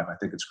survive, I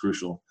think it's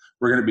crucial.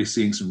 We're going to be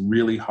seeing some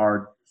really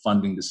hard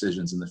funding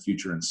decisions in the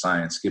future in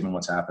science, given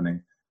what's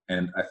happening.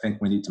 And I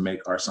think we need to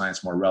make our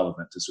science more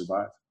relevant to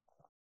survive.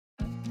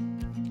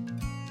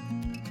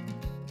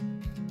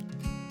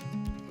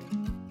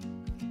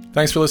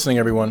 Thanks for listening,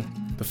 everyone.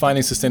 The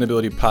Finding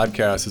Sustainability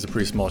podcast is a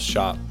pretty small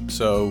shop,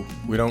 so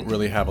we don't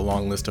really have a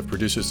long list of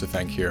producers to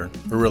thank here,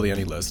 or really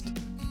any list.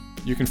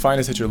 You can find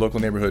us at your local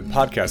neighborhood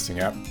podcasting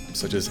app,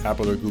 such as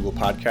Apple or Google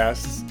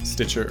Podcasts,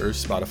 Stitcher, or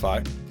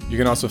Spotify. You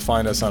can also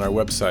find us on our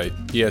website,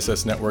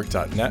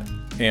 essnetwork.net.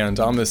 And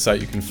on this site,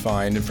 you can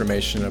find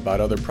information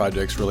about other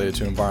projects related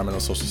to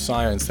environmental social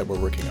science that we're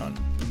working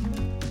on.